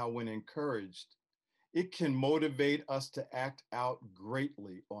 and how when encouraged, it can motivate us to act out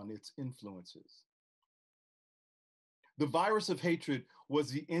greatly on its influences. The virus of hatred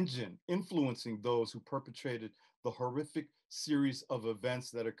was the engine influencing those who perpetrated the horrific series of events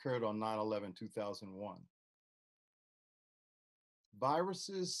that occurred on 9/11/2001.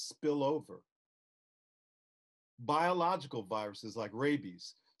 Viruses spill over. Biological viruses like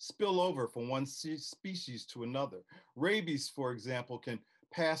rabies spill over from one species to another. Rabies, for example, can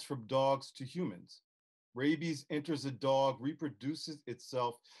pass from dogs to humans. Rabies enters a dog, reproduces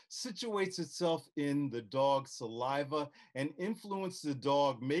itself, situates itself in the dog's saliva, and influences the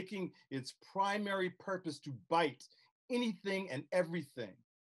dog, making its primary purpose to bite anything and everything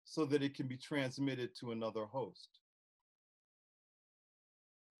so that it can be transmitted to another host.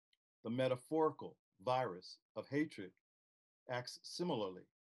 The metaphorical virus of hatred acts similarly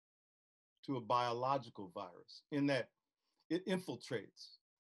to a biological virus in that it infiltrates,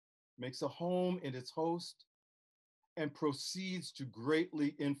 makes a home in its host, and proceeds to greatly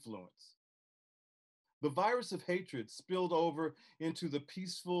influence. The virus of hatred spilled over into the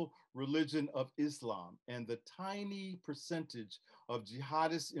peaceful religion of Islam, and the tiny percentage of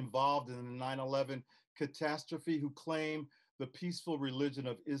jihadists involved in the 9/11 catastrophe who claim the peaceful religion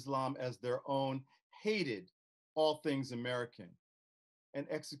of Islam as their own hated all things American and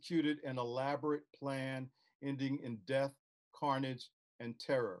executed an elaborate plan ending in death, carnage, and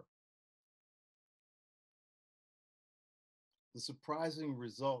terror. The surprising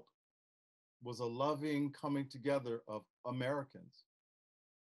result was a loving coming together of Americans.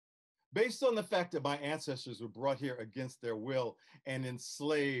 Based on the fact that my ancestors were brought here against their will and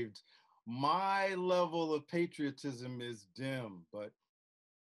enslaved, my level of patriotism is dim, but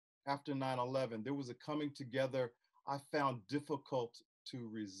after 9/11, there was a coming together I found difficult to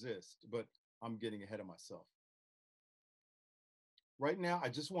resist, but I'm getting ahead of myself. Right now, I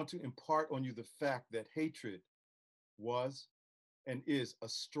just want to impart on you the fact that hatred was and is a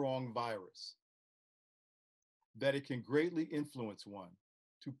strong virus, that it can greatly influence one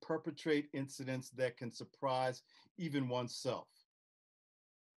to perpetrate incidents that can surprise even oneself.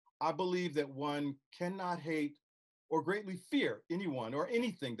 I believe that one cannot hate or greatly fear anyone or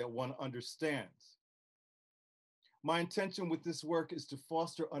anything that one understands. My intention with this work is to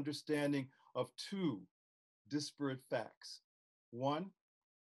foster understanding of two disparate facts. One,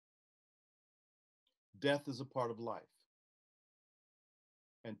 death is a part of life.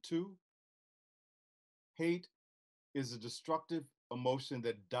 And two, Hate is a destructive emotion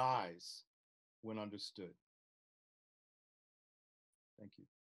that dies when understood. Thank you.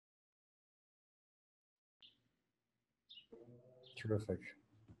 Terrific.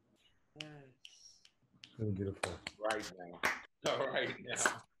 Yes. Really beautiful. Right now. All right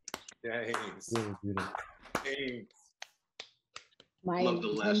now. Thanks. Really beautiful. Thanks. My Love the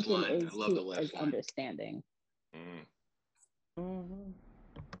last intention line. is I love to the last is line. understanding. Mm-hmm.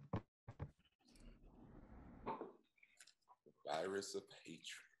 Virus of hatred.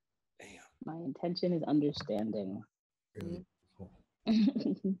 Damn. My intention is understanding. Really beautiful.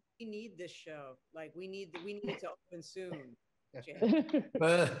 We need this show. Like we need it to open soon.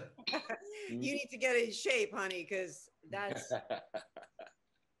 You need to get in shape, honey, because that's.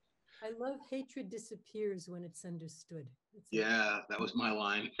 I love hatred disappears when it's understood. Yeah, that was my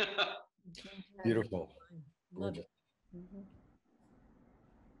line. Beautiful. Love Gorgeous. it.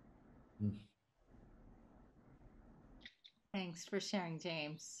 Mm-hmm. Thanks for sharing,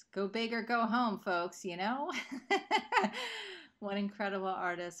 James. Go big or go home, folks, you know? What incredible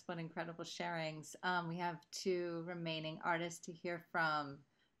artists, what incredible sharings. We have two remaining artists to hear from,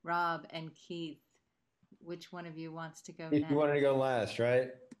 Rob and Keith. Which one of you wants to go Keith, next? you wanted to go last,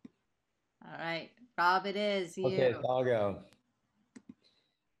 right? All right, Rob, it is you. Okay, so I'll go.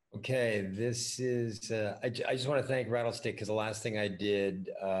 Okay, this is, I just want to thank Rattlestick because the last thing I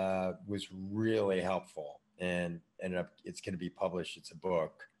did was really helpful and ended up, it's going to be published. It's a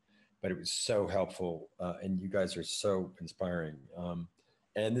book, but it was so helpful and you guys are so inspiring.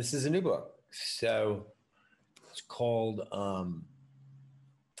 And this is a new book. So it's called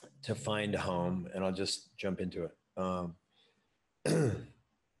To Find Home, and I'll just jump into it.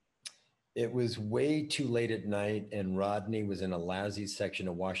 It was way too late at night, and Rodney was in a lousy section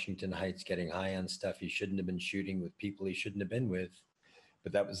of Washington Heights getting high on stuff he shouldn't have been shooting with people he shouldn't have been with.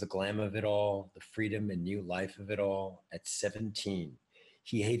 But that was the glam of it all, the freedom and new life of it all. At 17,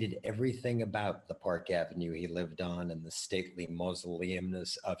 he hated everything about the Park Avenue he lived on and the stately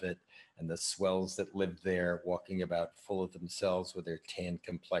mausoleumness of it and the swells that lived there, walking about full of themselves with their tan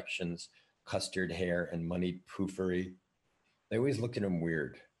complexions, custard hair, and moneyed poofery. They always looked at him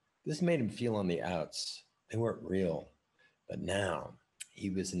weird. This made him feel on the outs. They weren't real. But now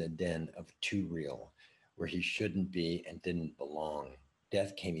he was in a den of too real, where he shouldn't be and didn't belong.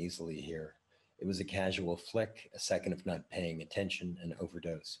 Death came easily here. It was a casual flick, a second of not paying attention, an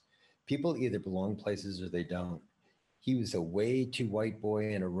overdose. People either belong places or they don't. He was a way too white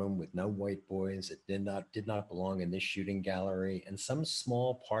boy in a room with no white boys that did not belong in this shooting gallery, and some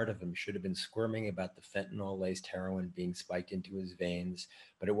small part of him should have been squirming about the fentanyl-laced heroin being spiked into his veins,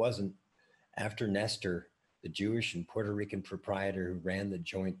 but it wasn't. After Nestor, the Jewish and Puerto Rican proprietor who ran the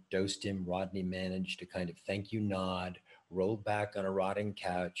joint, dosed him, Rodney managed to kind of thank you nod, rolled back on a rotting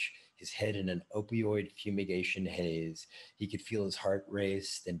couch, his head in an opioid fumigation haze. He could feel his heart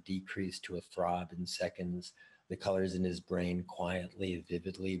race, then decrease to a throb in seconds, the colors in his brain quietly,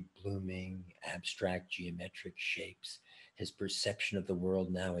 vividly blooming, abstract geometric shapes, his perception of the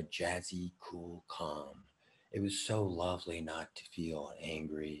world now a jazzy, cool calm. It was so lovely not to feel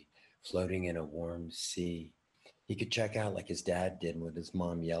angry, floating in a warm sea. He could check out like his dad did when his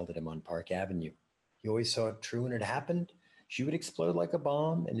mom yelled at him on Park Avenue. He always saw it true when it happened. She would explode like a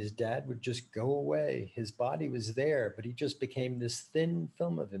bomb and his dad would just go away. His body was there, but he just became this thin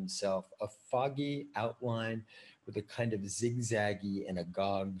film of himself, a foggy outline with a kind of zigzaggy and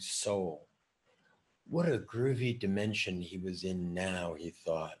agog soul. What a groovy dimension he was in now, he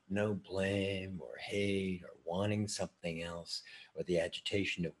thought. No blame or hate or wanting something else or the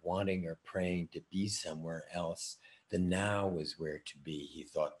agitation of wanting or praying to be somewhere else. The now was where to be, he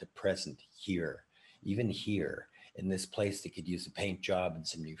thought, the present, here, even here, in this place that could use a paint job and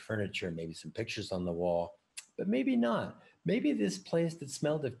some new furniture, maybe some pictures on the wall, but maybe not. Maybe this place that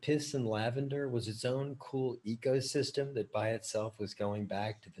smelled of piss and lavender was its own cool ecosystem that by itself was going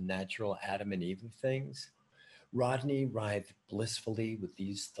back to the natural Adam and Eve of things. Rodney writhed blissfully with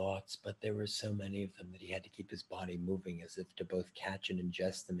these thoughts, but there were so many of them that he had to keep his body moving as if to both catch and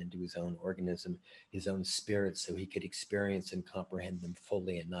ingest them into his own organism, his own spirit, so he could experience and comprehend them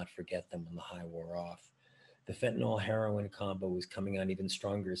fully and not forget them when the high wore off. The fentanyl heroin combo was coming on even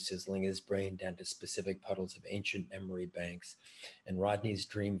stronger, sizzling his brain down to specific puddles of ancient memory banks. And Rodney's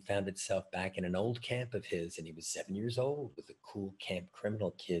dream found itself back in an old camp of his, and he was 7 years old with the cool camp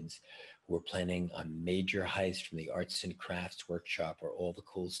criminal kids who were planning a major heist from the arts and crafts workshop where all the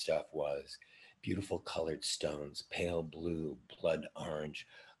cool stuff was. Beautiful colored stones, pale blue, blood orange,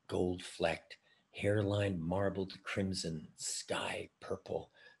 gold flecked, hairline marbled crimson, sky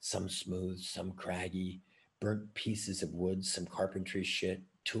purple, some smooth, some craggy, burnt pieces of wood, some carpentry shit,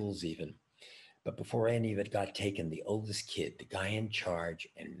 tools even. But before any of it got taken, the oldest kid, the guy in charge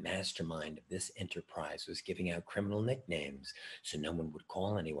and mastermind of this enterprise, was giving out criminal nicknames so no one would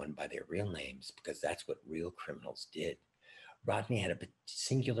call anyone by their real names, because that's what real criminals did. Rodney had a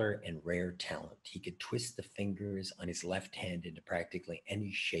singular and rare talent. He could twist the fingers on his left hand into practically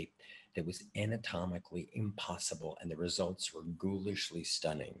any shape that was anatomically impossible, and the results were ghoulishly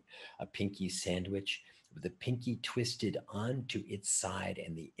stunning. A pinky sandwich with the pinky twisted onto its side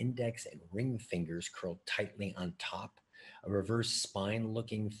and the index and ring fingers curled tightly on top. A reverse spine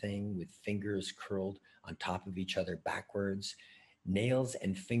looking thing with fingers curled on top of each other backwards. Nails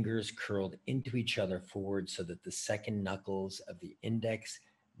and fingers curled into each other forward so that the second knuckles of the index,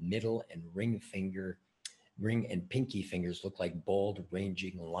 middle, and ring and pinky fingers look like bald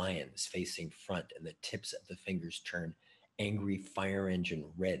ranging lions facing front, and the tips of the fingers turn angry fire engine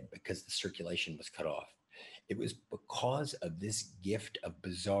red because the circulation was cut off. It was because of this gift of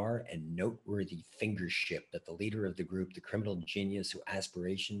bizarre and noteworthy fingership that the leader of the group, the criminal genius whose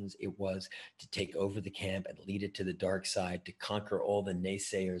aspirations it was to take over the camp and lead it to the dark side, to conquer all the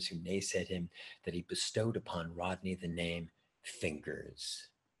naysayers who naysayed him, that he bestowed upon Rodney the name Fingers.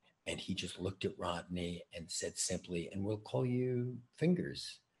 And he just looked at Rodney and said simply, "And we'll call you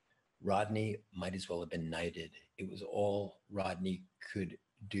Fingers." Rodney might as well have been knighted. It was all Rodney could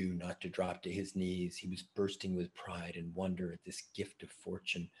do not to drop to his knees. He was bursting with pride and wonder at this gift of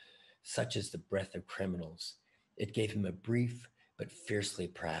fortune, such as the breath of criminals. It gave him a brief but fiercely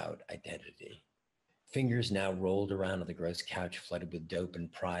proud identity. Fingers now rolled around on the gross couch, flooded with dope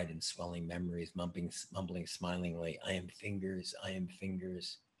and pride and swelling memories, mumbling smilingly, "I am Fingers, I am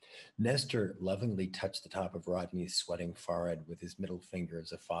Fingers." Nestor lovingly touched the top of Rodney's sweating forehead with his middle finger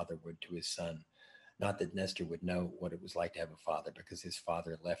as a father would to his son. Not that Nestor would know what it was like to have a father, because his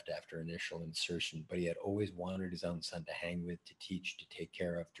father left after initial insertion, but he had always wanted his own son to hang with, to teach, to take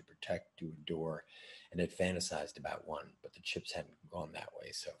care of, to protect, to adore, and had fantasized about one, but the chips hadn't gone that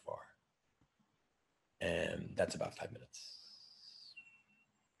way so far. And that's about 5 minutes.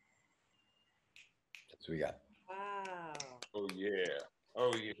 That's what we got. Wow. Oh, yeah.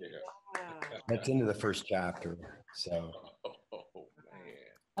 Oh, yeah. Wow. That's into the first chapter, so. Oh, man.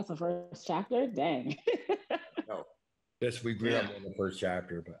 That's the first chapter? Dang. No. Yes, we grew up in the first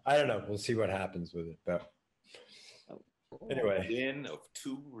chapter, but I don't know. We'll see what happens with it. But anyway. Den of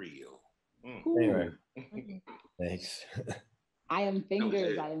Too Real. Anyway, thanks. I am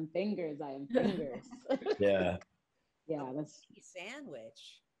Fingers, I am Fingers, I am Fingers. Yeah. Yeah, that's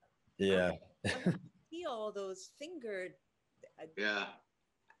sandwich. Yeah. See all those fingered. Yeah.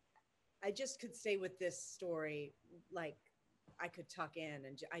 I just could stay with this story. Like I could tuck in,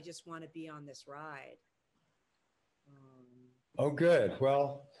 and I just want to be on this ride. Oh, good.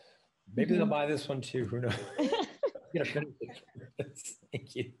 Well, maybe they'll buy this one too. Who knows?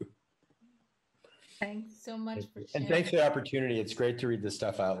 Thank you. Thanks so much for sharing. And thanks for the opportunity. It's great to read this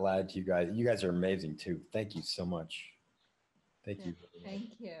stuff out loud to you guys. You guys are amazing too. Thank you so much. Thank you.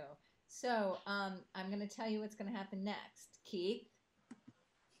 Thank you. So I'm going to tell you what's going to happen next. Keith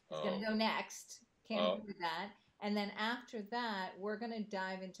is going to go next. Can't agree with that. And then after that, we're going to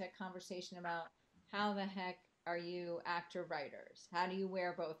dive into a conversation about how the heck are you actor writers? How do you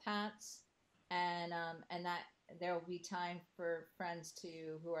wear both hats? And that there will be time for friends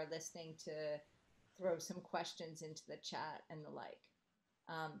who are listening to throw some questions into the chat and the like.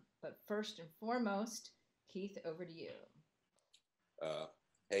 But first and foremost, Keith, over to you.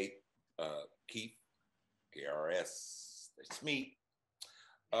 Hey, Keith, KRS, that's me.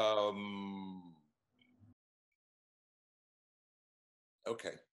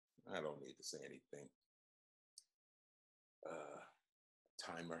 Okay, I don't need to say anything.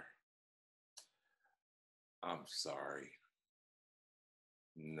 Timer. I'm sorry.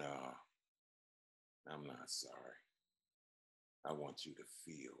 No, I'm not sorry. I want you to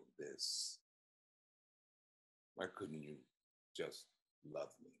feel this. Why couldn't you just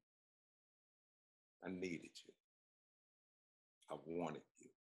love me? I needed you. I wanted you.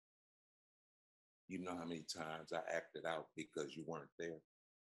 You know how many times I acted out because you weren't there?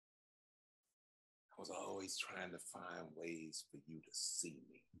 I was always trying to find ways for you to see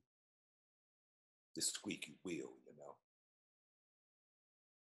me. The squeaky wheel, you know.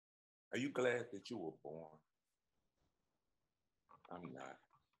 Are you glad that you were born? I'm not.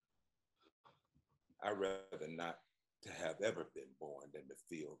 I'd rather not to have ever been born than to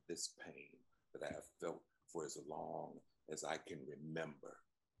feel this pain that I have felt for as long as I can remember.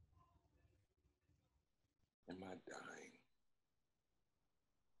 Am I dying?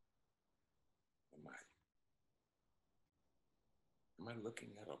 Am I looking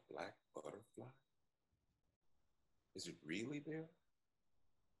at a black butterfly? Is it really there?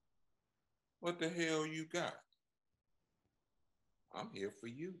 What the hell you got? I'm here for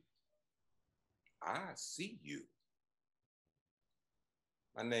you. I see you.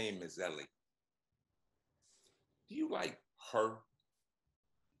 My name is Ellie. Do you like her?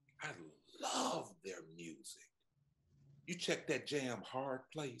 I love their music. You check that jam Hard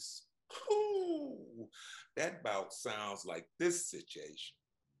Place. Ooh, that bout sounds like this situation.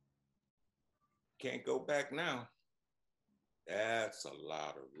 Can't go back now. That's a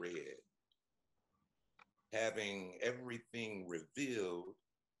lot of red. Having everything revealed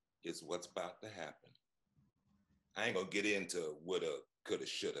is what's about to happen. I ain't gonna get into woulda, coulda,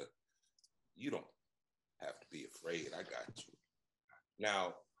 shoulda. You don't have to be afraid. I got you.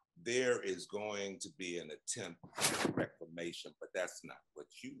 Now, there is going to be an attempt at reclamation, but that's not what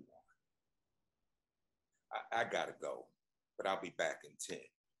you want. I gotta go, but I'll be back in 10.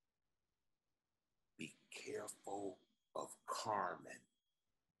 Be careful of Carmen.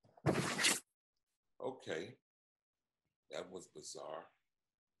 Okay, that was bizarre.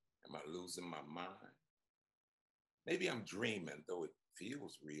 Am I losing my mind? Maybe I'm dreaming, though it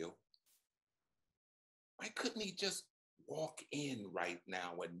feels real. Why couldn't he just walk in right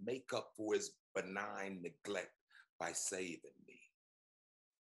now and make up for his benign neglect by saving me?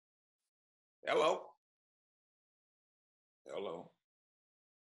 Hello? Hello?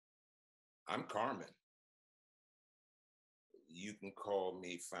 I'm Carmen. You can call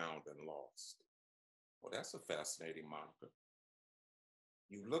me Found and Lost. Well, that's a fascinating moniker.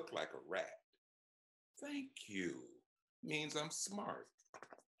 You look like a rat. Thank you. Means I'm smart.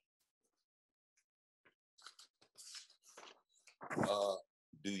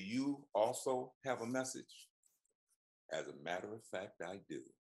 Do you also have a message? As a matter of fact, I do.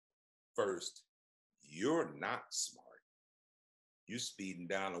 First, you're not smart. You're speeding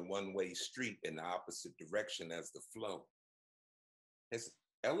down a one-way street in the opposite direction as the flow. Has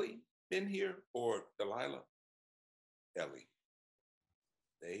Ellie been here or Delilah? Ellie.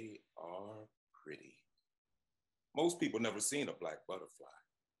 They are pretty. Most people never seen a black butterfly.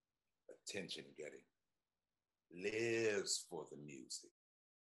 Attention getting. Lives for the music.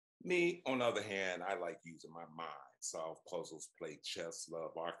 Me, on the other hand, I like using my mind. Solve puzzles, play chess,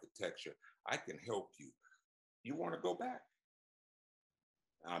 love architecture. I can help you. You want to go back?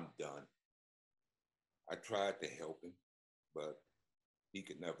 I'm done. I tried to help him, but he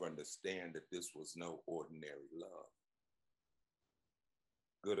could never understand that this was no ordinary love.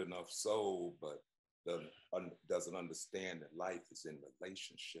 Good enough soul, but doesn't understand that life is in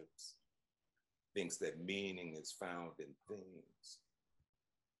relationships. Thinks that meaning is found in things.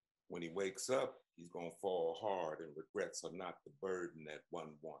 When he wakes up, he's gonna fall hard, and regrets are not the burden that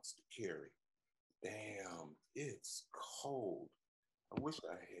one wants to carry. Damn, it's cold. I wish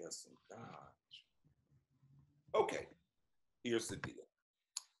I had some Dodge. Okay, here's the deal.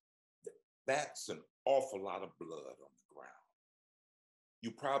 That's an awful lot of blood on the ground.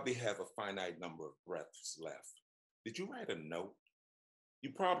 You probably have a finite number of breaths left. Did you write a note?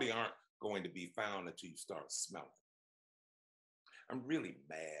 You probably aren't going to be found until you start smelling. I'm really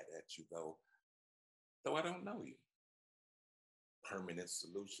mad at you, though I don't know you. Permanent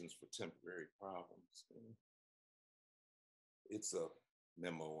solutions for temporary problems. It's a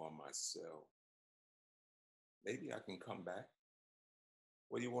memo on my cell. Maybe I can come back.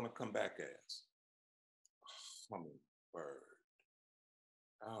 What do you want to come back as? Hummingbird.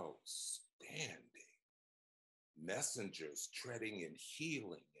 Outstanding. Messengers treading in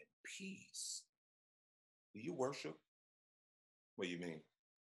healing and peace. Do you worship? What do you mean?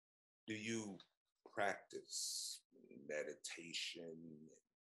 Do you practice meditation?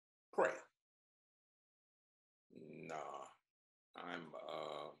 Pray? Nah, I'm,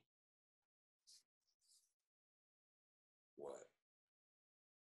 what?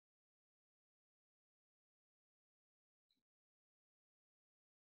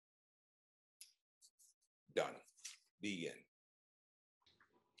 Done. The end.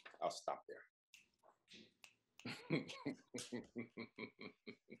 I'll stop there.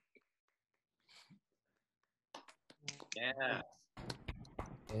 Yeah.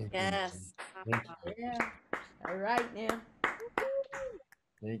 Yes. Thank you. Yeah. All right now.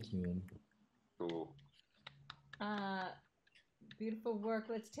 Thank you, man. Cool. Beautiful work.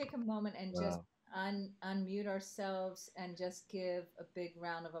 Let's take a moment and just unmute ourselves and just give a big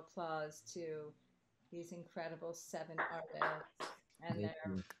round of applause to these incredible 7 artists and their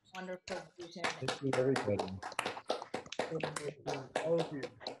wonderful vision. Thank you, everybody. Thank you.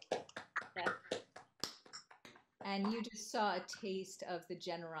 And you just saw a taste of the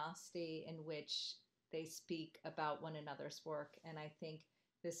generosity in which they speak about one another's work. And I think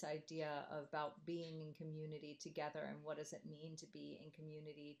this idea about being in community together and what does it mean to be in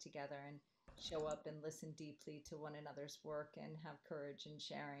community together and show up and listen deeply to one another's work and have courage in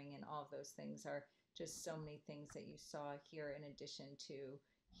sharing, and all of those things are just so many things that you saw here in addition to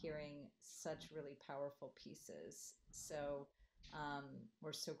hearing such really powerful pieces. So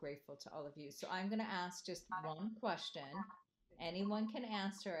we're so grateful to all of you. So I'm going to ask just one question. Anyone can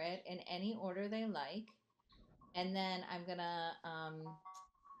answer it in any order they like. And then I'm going to,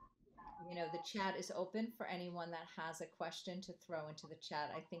 the chat is open for anyone that has a question to throw into the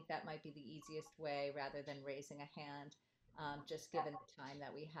chat. I think that might be the easiest way rather than raising a hand, just given the time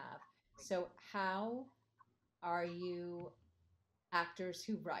that we have. So how are you actors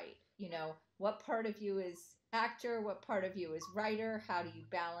who write? What part of you is actor? What part of you is writer? How do you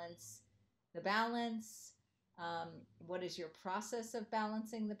balance the balance? What is your process of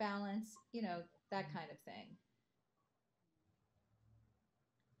balancing the balance? That kind of thing.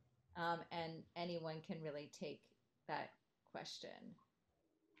 And anyone can really take that question.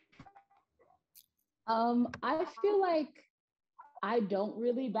 I feel like I don't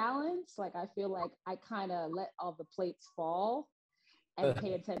really balance. Like, I feel like I kind of let all the plates fall and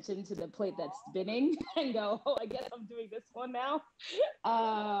pay attention to the plate that's spinning and go, oh, I guess I'm doing this one now.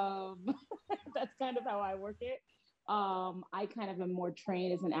 That's kind of how I work it. I kind of am more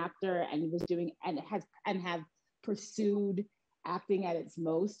trained as an actor and was doing and have pursued acting at its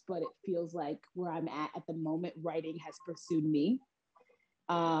most, but it feels like where I'm at the moment, writing has pursued me.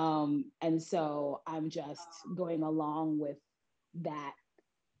 And so I'm just going along with that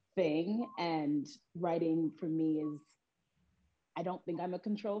thing, and writing for me is, I don't think I'm a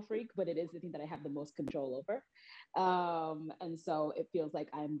control freak, but it is the thing that I have the most control over. And so it feels like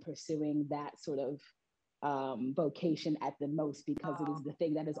I'm pursuing that sort of vocation at the most because it is the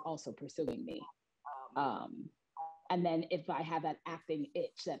thing that is also pursuing me. And then if I have that acting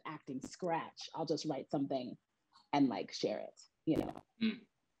itch, that acting scratch, I'll just write something and like share it, Mm.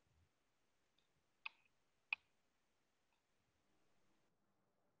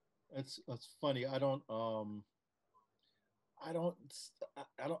 It's funny. I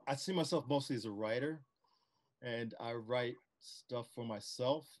see myself mostly as a writer, and I write stuff for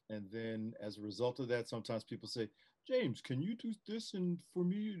myself. And then as a result of that, sometimes people say, James, can you do this and for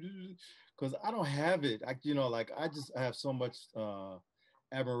me? Because I don't have it. I have so much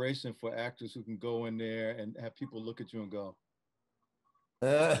admiration for actors who can go in there and have people look at you and go, no,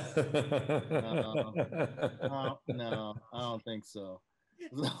 I don't think so.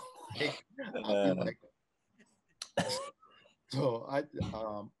 So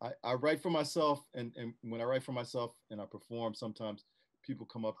I write for myself, and when I write for myself and I perform, sometimes people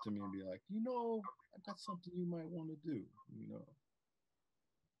come up to me and be like, I got something you might want to do,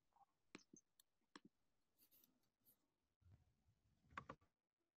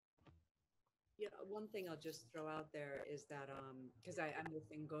 Yeah, one thing I'll just throw out there is that because I'm with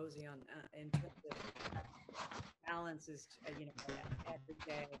Ngozi on in terms of balance is every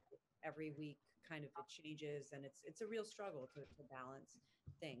day, every week, kind of it changes, and it's a real struggle to balance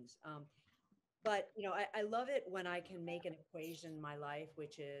things. But I love it when I can make an equation in my life,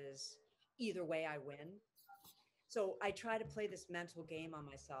 which is either way I win. So I try to play this mental game on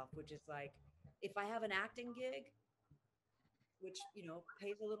myself, which is like, if I have an acting gig, which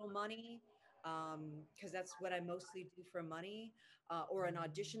pays a little money, because that's what I mostly do for money, or an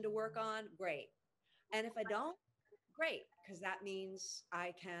audition to work on, great. And if I don't, great, because that means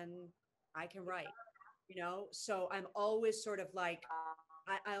I can write. So I'm always sort of like,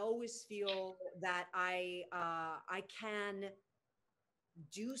 I always feel that I can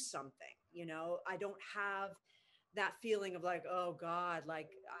do something. I don't have that feeling of like, oh God, like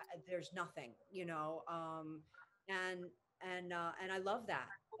there's nothing. And I love that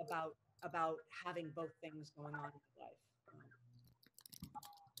about having both things going on in my life.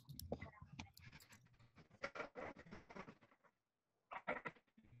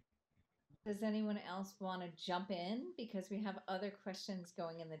 Does anyone else want to jump in? Because we have other questions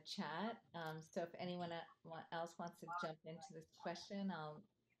going in the chat. So if anyone else wants to jump into this question, I'll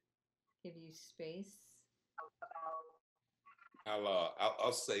give you space.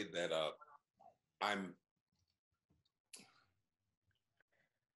 I'll say that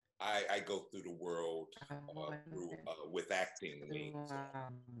I go through the world with acting wings.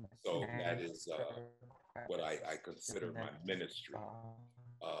 So that is what I consider my ministry.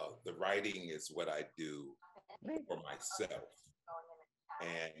 The writing is what I do for myself,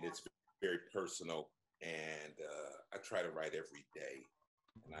 and it's very personal. And I try to write every day,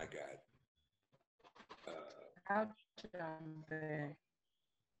 and I got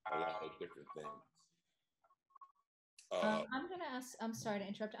a lot of different things. I'm going to ask, I'm sorry to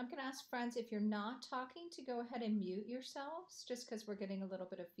interrupt. I'm going to ask friends, if you're not talking, to go ahead and mute yourselves, just because we're getting a little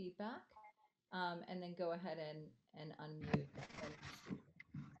bit of feedback. And then go ahead and unmute.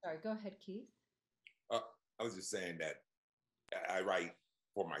 Sorry, go ahead, Keith. I was just saying that I write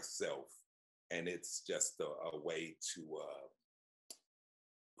for myself, and it's just a way to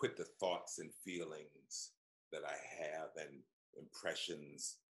put the thoughts and feelings that I have and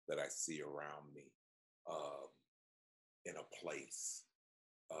impressions that I see around me in a place.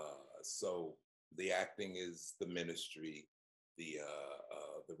 So the acting is the ministry, the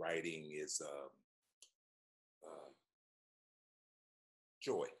writing is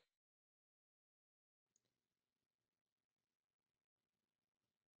joy.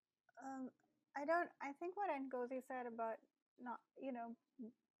 I think what Ngozi said about not,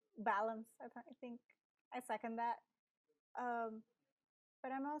 balance, I think I second that.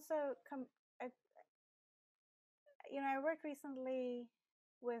 But I'm also, I worked recently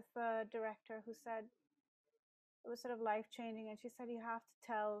with a director who said it was sort of life-changing, and she said you have to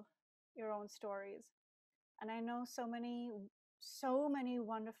tell your own stories. And I know so many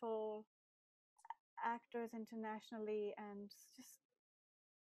wonderful actors internationally, and just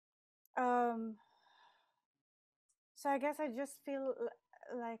so I guess I just feel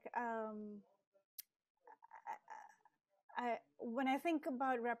like when I think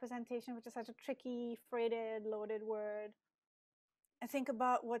about representation, which is such a tricky, freighted, loaded word, I think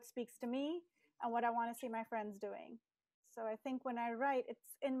about what speaks to me and what I want to see my friends doing. So I think when I write,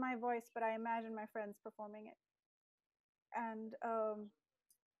 it's in my voice, but I imagine my friends performing it. And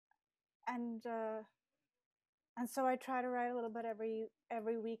so I try to write a little bit every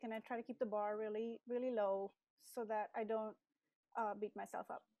week, and I try to keep the bar really, really low so that I don't beat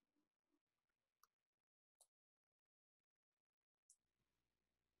myself up.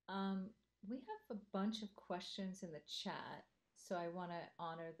 We have a bunch of questions in the chat, so I want to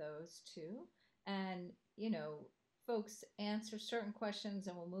honor those too. And folks answer certain questions,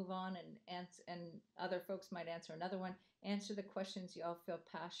 and we'll move on and answer. And other folks might answer another one. Answer the questions you all feel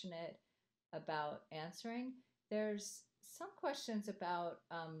passionate about answering. There's some questions about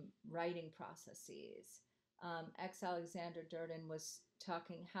writing processes. X Alexander Durden was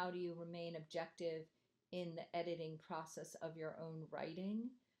talking, how do you remain objective in the editing process of your own writing?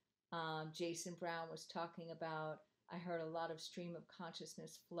 Jason Brown was talking about, I heard a lot of stream of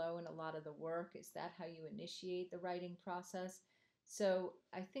consciousness flow in a lot of the work. Is that how you initiate the writing process? So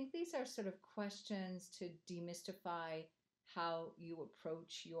I think these are sort of questions to demystify how you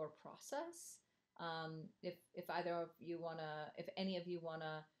approach your process. If either of you wanna, if any of you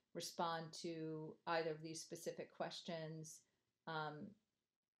wanna respond to either of these specific questions,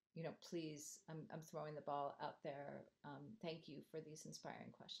 please, I'm throwing the ball out there. Thank you for these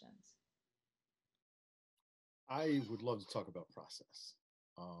inspiring questions. I would love to talk about process.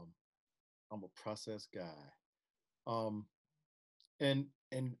 I'm a process guy. And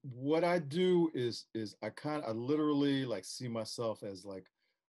what I do is I literally like see myself as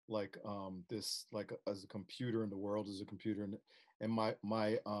this, as a computer, and the world is a computer, and my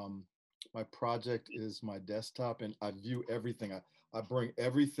project is my desktop, and I view everything. I bring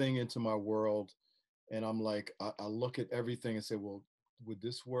everything into my world, and I'm like, I look at everything and say, well, would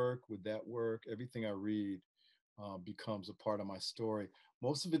this work? Would that work? Everything I read becomes a part of my story.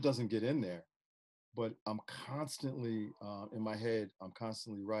 Most of it doesn't get in there, but I'm constantly in my head, I'm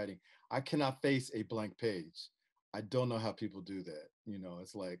constantly writing. I cannot face a blank page. I don't know how people do that.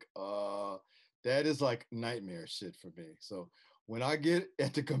 It's like, that is like nightmare shit for me. So when I get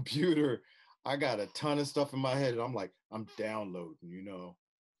at the computer, I got a ton of stuff in my head, and I'm like, I'm downloading,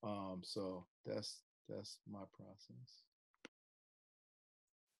 so that's my process.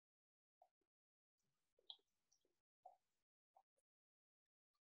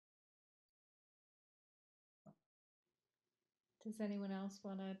 Does anyone else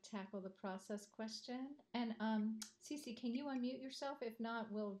want to tackle the process question? And Cece, can you unmute yourself? If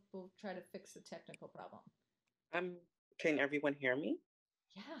not, we'll try to fix the technical problem. Can everyone hear me?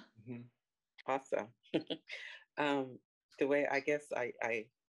 Yeah. Mm-hmm. Awesome. The way I guess I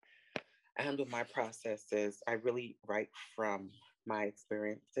handle my process is I really write from my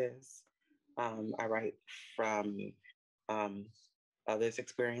experiences. I write from others'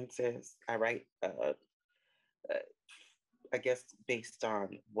 experiences. I write I guess based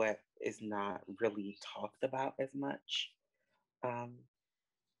on what is not really talked about as much. And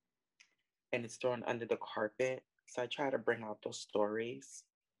it's thrown under the carpet. So I try to bring out those stories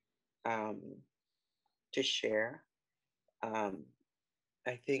to share. I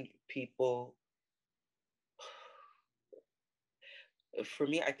think people, For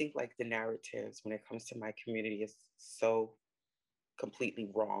me, I think like the narratives when it comes to my community is so completely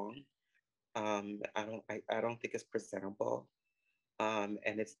wrong. I don't think it's presentable, and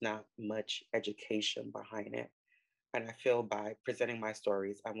it's not much education behind it. And I feel by presenting my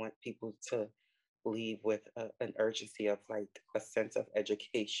stories, I want people to leave with an urgency of like a sense of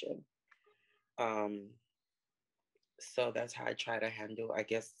education. Um, so that's how I try to handle, I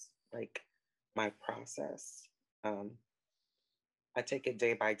guess, like my process. Um, I take it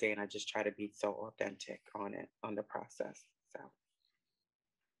day by day and I just try to be so authentic on it, on the process. So.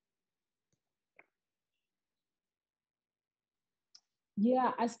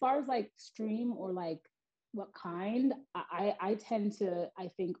 Yeah, as far as like stream or like what kind, I tend to, I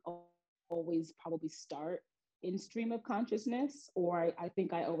think, always probably start in stream of consciousness, or I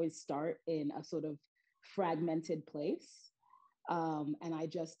think I always start in a sort of fragmented place. And I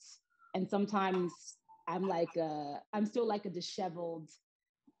just, and sometimes I'm still like a disheveled,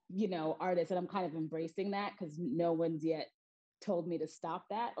 artist, and I'm kind of embracing that because no one's yet told me to stop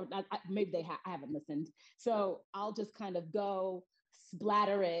that, or not, maybe I haven't listened. So I'll just kind of go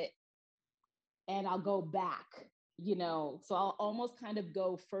splatter it and I'll go back, so I'll almost kind of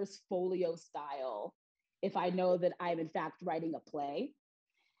go first folio style if I know that I'm in fact writing a play.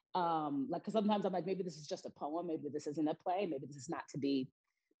 Like, because sometimes I'm like, maybe this is just a poem, maybe this isn't a play, maybe this is not to be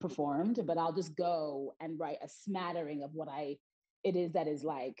performed, but I'll just go and write a smattering of what it is that is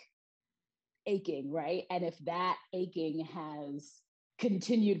like aching, right? And if that aching has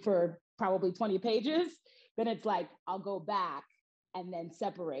continued for probably 20 pages, then it's like I'll go back and then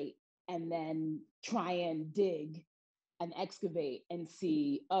separate and then try and dig and excavate and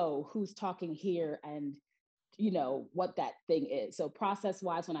see, oh, who's talking here and what that thing is. So process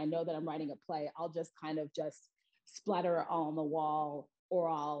wise, when I know that I'm writing a play, I'll just kind of just splatter on the wall, or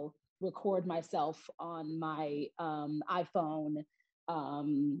I'll record myself on my iPhone,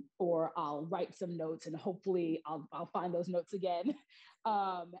 or I'll write some notes and hopefully I'll find those notes again.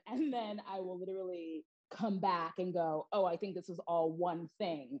 And then I will literally come back and go, oh, I think this was all one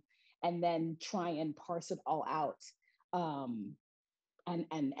thing, and then try and parse it all out, and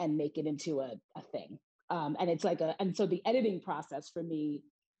make it into a thing. And it's like and so the editing process for me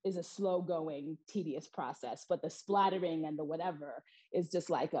is a slow going, tedious process, but the splattering and the whatever is just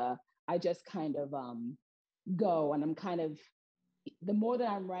like I just kind of go, and I'm kind of, the more that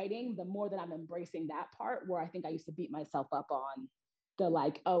I'm writing, the more that I'm embracing that part where I think I used to beat myself up on the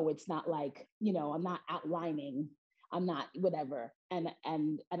like, oh, it's not like, I'm not outlining, I'm not whatever. And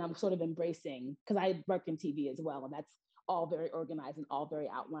I'm sort of embracing, because I worked in TV as well, and that's all very organized and all very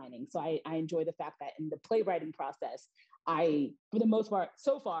outlining. So I enjoy the fact that in the playwriting process, I, for the most part,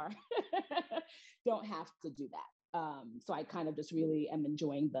 so far, don't have to do that. So I kind of just really am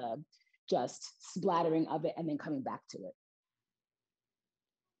enjoying the just splattering of it and then coming back to it.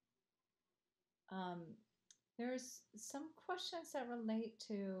 There's some questions that relate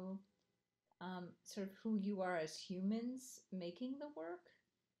to sort of who you are as humans making the work.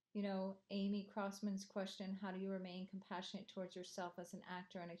 Amy Crossman's question, how do you remain compassionate towards yourself as an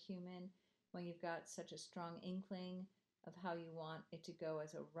actor and a human when you've got such a strong inkling of how you want it to go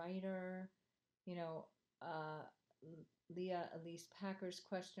as a writer? Leah Elise Packer's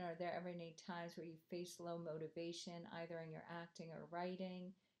question, are there ever any times where you face low motivation, either in your acting or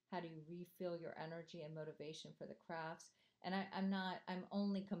writing? How do you refill your energy and motivation for the crafts? And I'm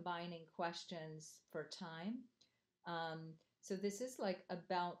only combining questions for time. So this is like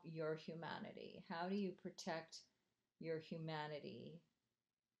about your humanity. How do you protect your humanity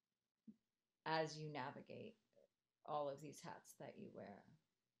as you navigate all of these hats that you wear?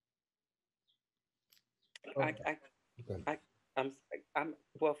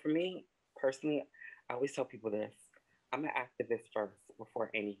 Well, for me personally, I always tell people this: I'm an activist first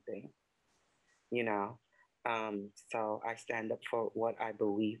before anything, you know. So I stand up for what I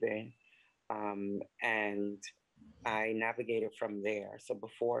believe in, and I navigate it from there. So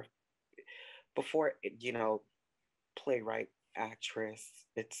before playwright, actress,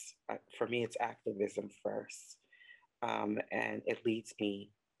 it's for me, it's activism first, and it leads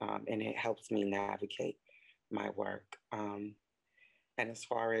me, and it helps me navigate my work. And as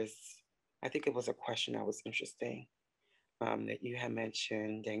far as, I think it was a question that was interesting, that you had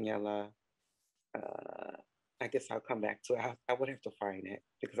mentioned, Daniela. I guess I'll come back to it. I would have to find it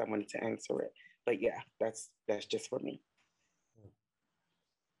because I wanted to answer it. But yeah, that's just for me.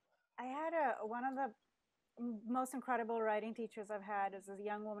 I had one of the most incredible writing teachers I've had is a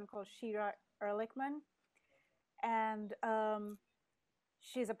young woman called Shira Ehrlichman. And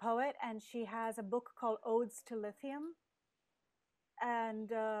she's a poet, and she has a book called Odes to Lithium. And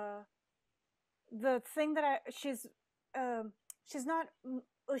the thing that she's not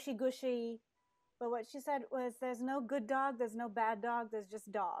ushy gushy, but what she said was, there's no good dog, there's no bad dog, there's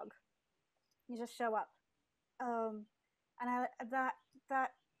just dog. You just show up. And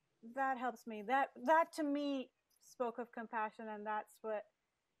that helps me. That to me spoke of compassion, and that's what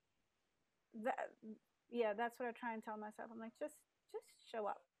I try and tell myself. I'm like, just show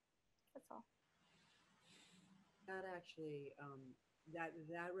up. That's all. That actually, that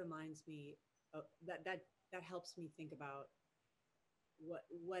reminds me of, that helps me think about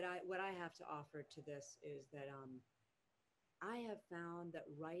what I have to offer to this is that I have found that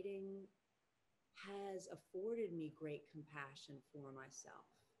writing has afforded me great compassion for myself.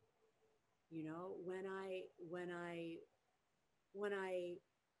 You know, when I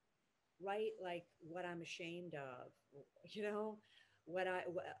write like what I'm ashamed of, you know,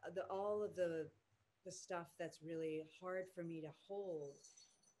 all of the stuff that's really hard for me to hold,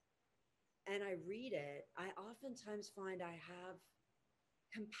 and I read it, I oftentimes find I have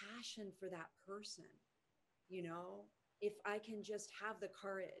compassion for that person. You know, if I can just have the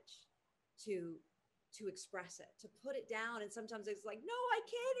courage to express it, to put it down. And sometimes it's like, no, I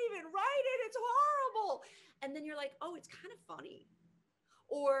can't even write it, it's horrible. And then you're like, oh, it's kind of funny.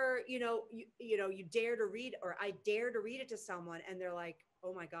 Or you dare to read, or I dare to read it to someone, and they're like,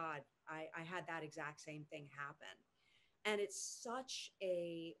 oh my God, I had that exact same thing happen. And it's such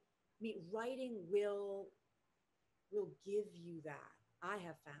writing will give you that. I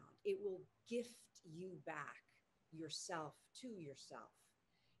have found it will gift you back yourself to yourself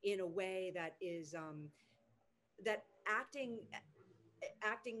in a way that is that acting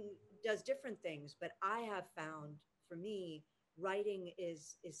does different things. But I have found, for me, writing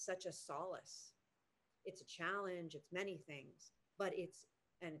is such a solace. It's a challenge, it's many things, but it's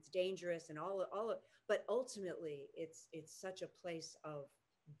dangerous and all but ultimately it's such a place of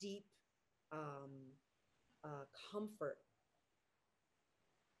deep comfort.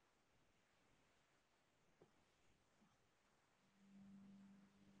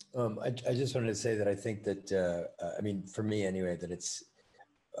 I just wanted to say that I think that, I mean, for me anyway, that it's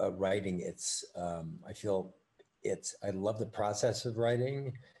writing, I love the process of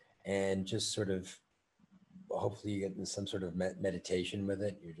writing, and just sort of, hopefully you get in some sort of meditation with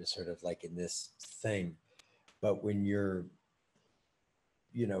it. You're just sort of like in this thing. But when you're,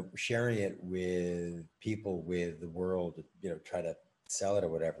 sharing it with people, with the world, try to sell it or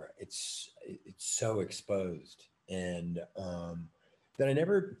whatever, it's so exposed. And that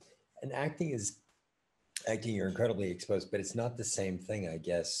acting, you're incredibly exposed, but it's not the same thing, I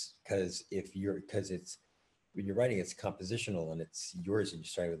guess, because when you're writing, it's compositional and it's yours, and you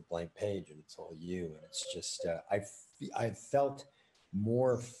start with a blank page and it's all you. And it's just, I've felt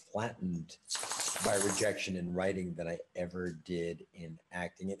more flattened by rejection in writing than I ever did in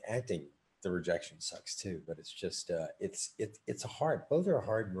acting. In acting, the rejection sucks too, but it's just, both are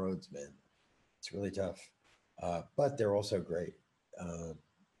hard roads, man. It's really tough, but they're also great. Hold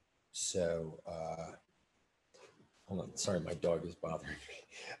on, sorry, my dog is bothering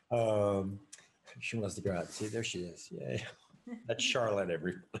me. She wants to go out. See, there she is. Yay. That's Charlotte,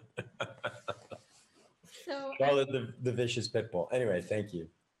 everyone. So Charlotte, the vicious pit bull. Anyway, thank you.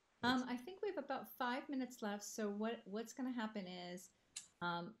 I think we have about 5 minutes left. So what's going to happen is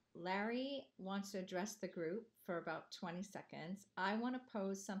Larry wants to address the group for about 20 seconds. I want to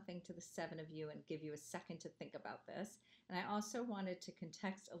pose something to the 7 of you and give you a second to think about this. And I also wanted to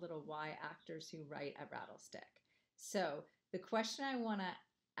context a little why actors who write at Rattlestick. So the question I want to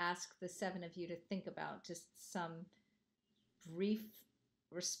ask the 7 of you to think about, just some brief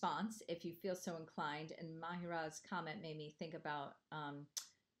response if you feel so inclined. And Mahira's comment made me think about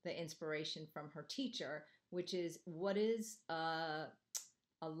the inspiration from her teacher, which is, what is a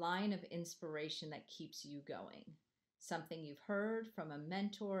line of inspiration that keeps you going? Something you've heard from a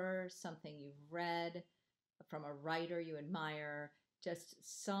mentor, something you've read from a writer you admire, just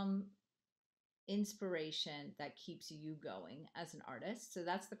some inspiration that keeps you going as an artist. So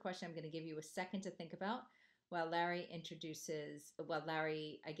that's the question. I'm going to give you a second to think about while I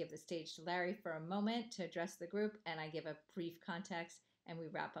give the stage to Larry for a moment to address the group, and I give a brief context, and we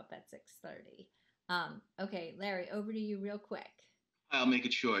wrap up at 6:30. Okay, Larry, over to you real quick. I'll make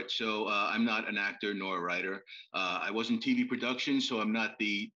it short. So I'm not an actor nor a writer. I was in TV production, so I'm not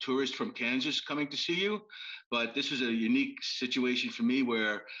the tourist from Kansas coming to see you. But this is a unique situation for me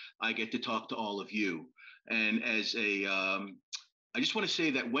where I get to talk to all of you. And I just want to say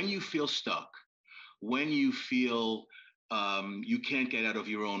that when you feel stuck, when you feel you can't get out of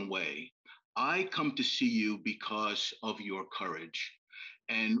your own way, I come to see you because of your courage.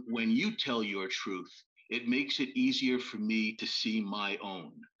 And when you tell your truth, it makes it easier for me to see my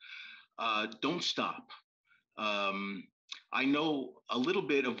own. Don't stop. I know a little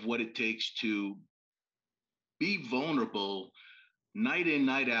bit of what it takes to be vulnerable night in,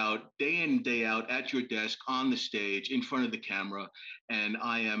 night out, day in, day out, at your desk, on the stage, in front of the camera. And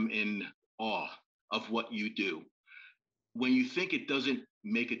I am in awe of what you do. When you think it doesn't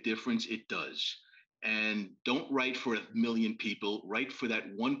make a difference, it does. And don't write for 1,000,000 people, write for that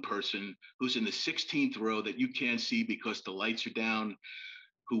one person who's in the 16th row that you can't see because the lights are down,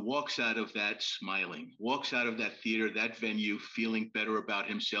 who walks out of that smiling, walks out of that theater, that venue, feeling better about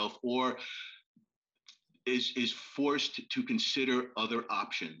himself, or is forced to consider other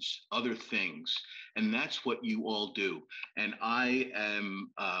options, other things. And that's what you all do. And I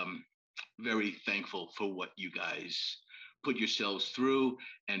am very thankful for what you guys put yourselves through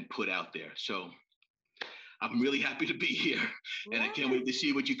and put out there. So I'm really happy to be here, and I can't wait to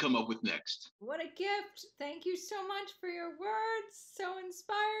see what you come up with next. What a gift. Thank you so much for your words. So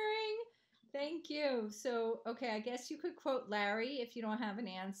inspiring. Thank you. So, okay, I guess you could quote Larry if you don't have an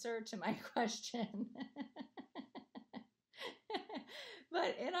answer to my question.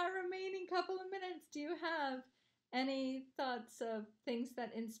 But in our remaining couple of minutes, do you have any thoughts of things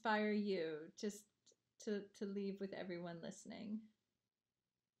that inspire you, just to leave with everyone listening?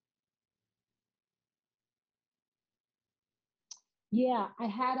 Yeah, I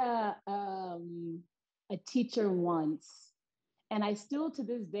had a teacher once, and I still to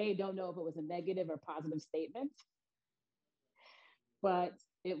this day don't know if it was a negative or positive statement, but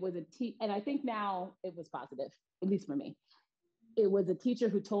it was and I think now it was positive, at least for me. It was a teacher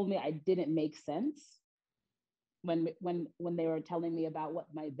who told me I didn't make sense when they were telling me about what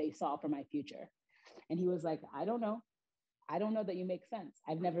they saw for my future. And he was like, I don't know. I don't know that you make sense.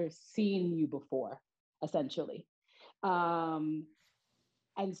 I've never seen you before, essentially.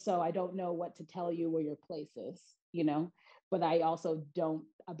 And so I don't know what to tell you where your place is, you know, but I also don't,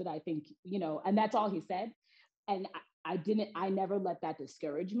 but I think, you know, and that's all he said. And I never let that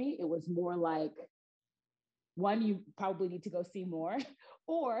discourage me. It was more like, one, you probably need to go see more,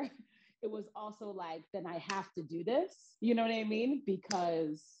 or it was also like, then I have to do this, you know what I mean?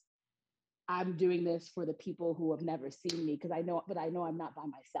 Because I'm doing this for the people who have never seen me, because I know I'm not by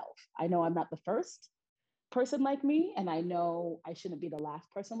myself. I know I'm not the first person like me, and I know I shouldn't be the last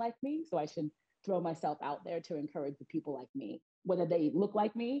person like me. So I should throw myself out there to encourage the people like me, whether they look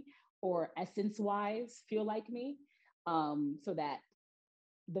like me or essence wise feel like me, so that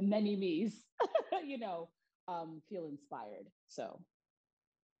the many me's, you know, feel inspired. So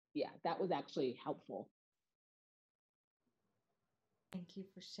yeah, that was actually helpful. Thank you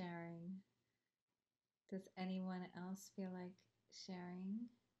for sharing. Does anyone else feel like sharing?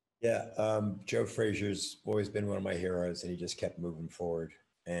 Yeah, Joe Frazier's always been one of my heroes, and he just kept moving forward,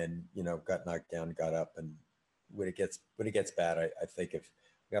 and you know, got knocked down, got up, and when it gets bad, I think if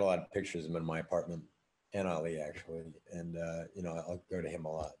I got a lot of pictures of him in my apartment, and Ali actually, and you know, I'll go to him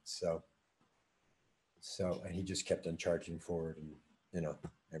a lot. So and he just kept on charging forward, and you know,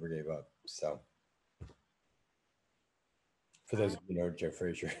 never gave up. So for those of you who know Joe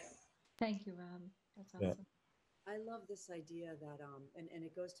Frazier. Thank you, Rob. That's awesome. Yeah. I love this idea that, and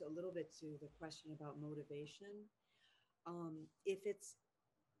it goes to a little bit to the question about motivation. If it's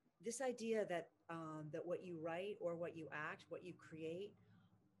this idea that that what you write or what you act, what you create,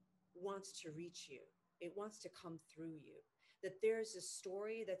 wants to reach you, it wants to come through you. That there's a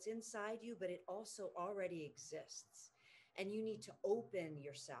story that's inside you, but it also already exists, and you need to open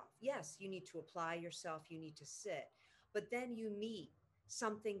yourself. Yes, you need to apply yourself. You need to sit, but then you meet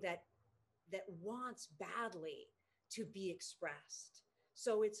something that wants badly to be expressed.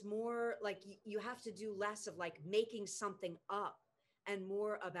 So it's more like you have to do less of like making something up and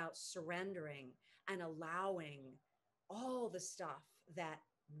more about surrendering and allowing all the stuff that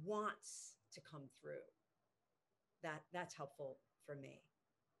wants to come through. That's helpful for me.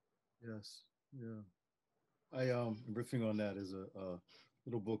 Yes. Yeah. I riffing on that is a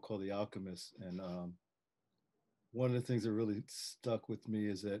little book called The Alchemist, and one of the things that really stuck with me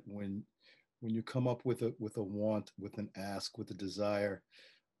is that when you come up with a want, with an ask, with a desire,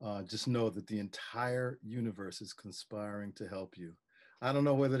 just know that the entire universe is conspiring to help you. I don't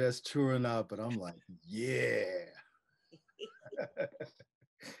know whether that's true or not, but I'm like, yeah.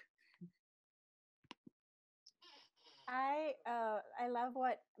 I love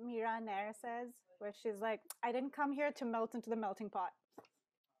what Mira Nair says, where she's like, I didn't come here to melt into the melting pot.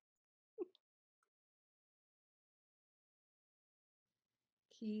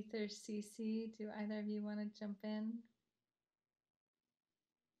 Keith or Cece, do either of you want to jump in?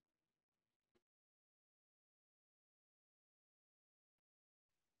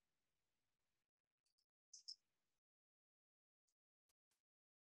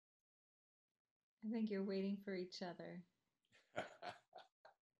 I think you're waiting for each other.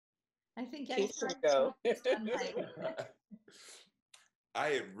 I think Keith should go. I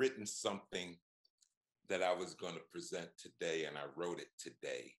had written something that I was going to present today, and I wrote it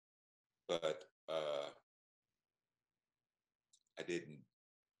today, but I didn't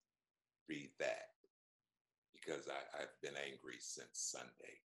read that because I've been angry since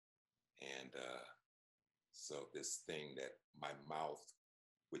Sunday. And so this thing that my mouth,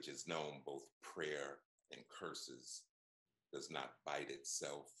 which is known both prayer and curses, does not bite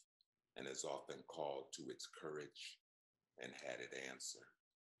itself and is often called to its courage and had it answer.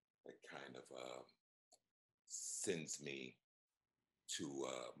 It kind of sends me to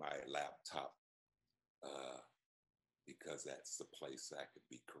my laptop because that's the place I could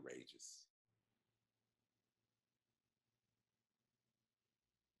be courageous.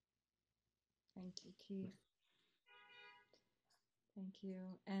 Thank you, Keith. Thank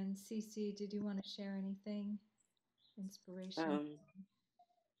you. And Cece, did you want to share anything? Inspiration?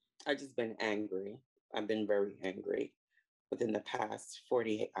 I've just been angry. I've been very angry. Within the past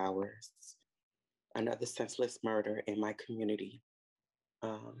 48 hours, another senseless murder in my community,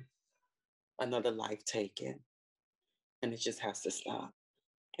 another life taken, and it just has to stop.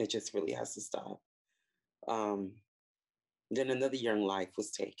 It just really has to stop. Then another young life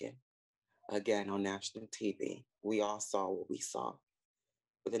was taken, again on national TV. We all saw what we saw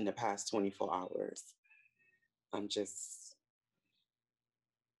within the past 24 hours. I'm just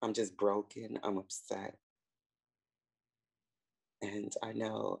broken. I'm upset. And I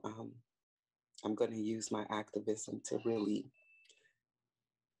know I'm going to use my activism to really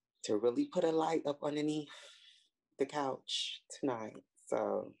put a light up underneath the couch tonight.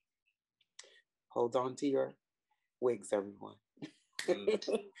 So hold on to your wigs, everyone,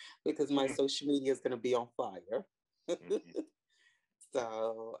 because my social media is going to be on fire.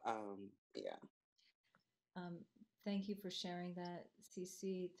 So, yeah. Thank you for sharing that,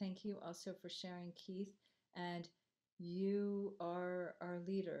 Cece. Thank you also for sharing, Keith. And you are our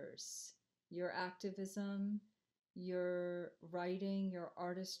leaders. Your activism, your writing, your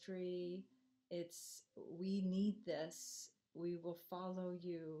artistry, we need this. We will follow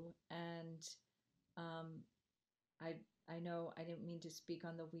you. And I know I didn't mean to speak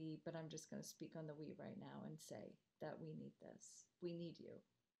on the we, but I'm just going to speak on the we right now and say that we need this. We need you.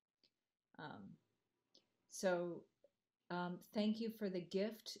 So thank you for the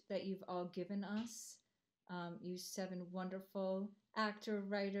gift that you've all given us. You 7 wonderful actor,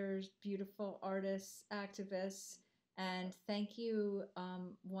 writers, beautiful artists, activists, and thank you,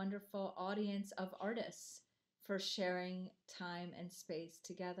 wonderful audience of artists, for sharing time and space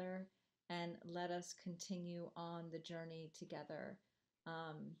together, and let us continue on the journey together.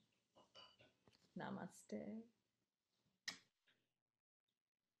 Namaste.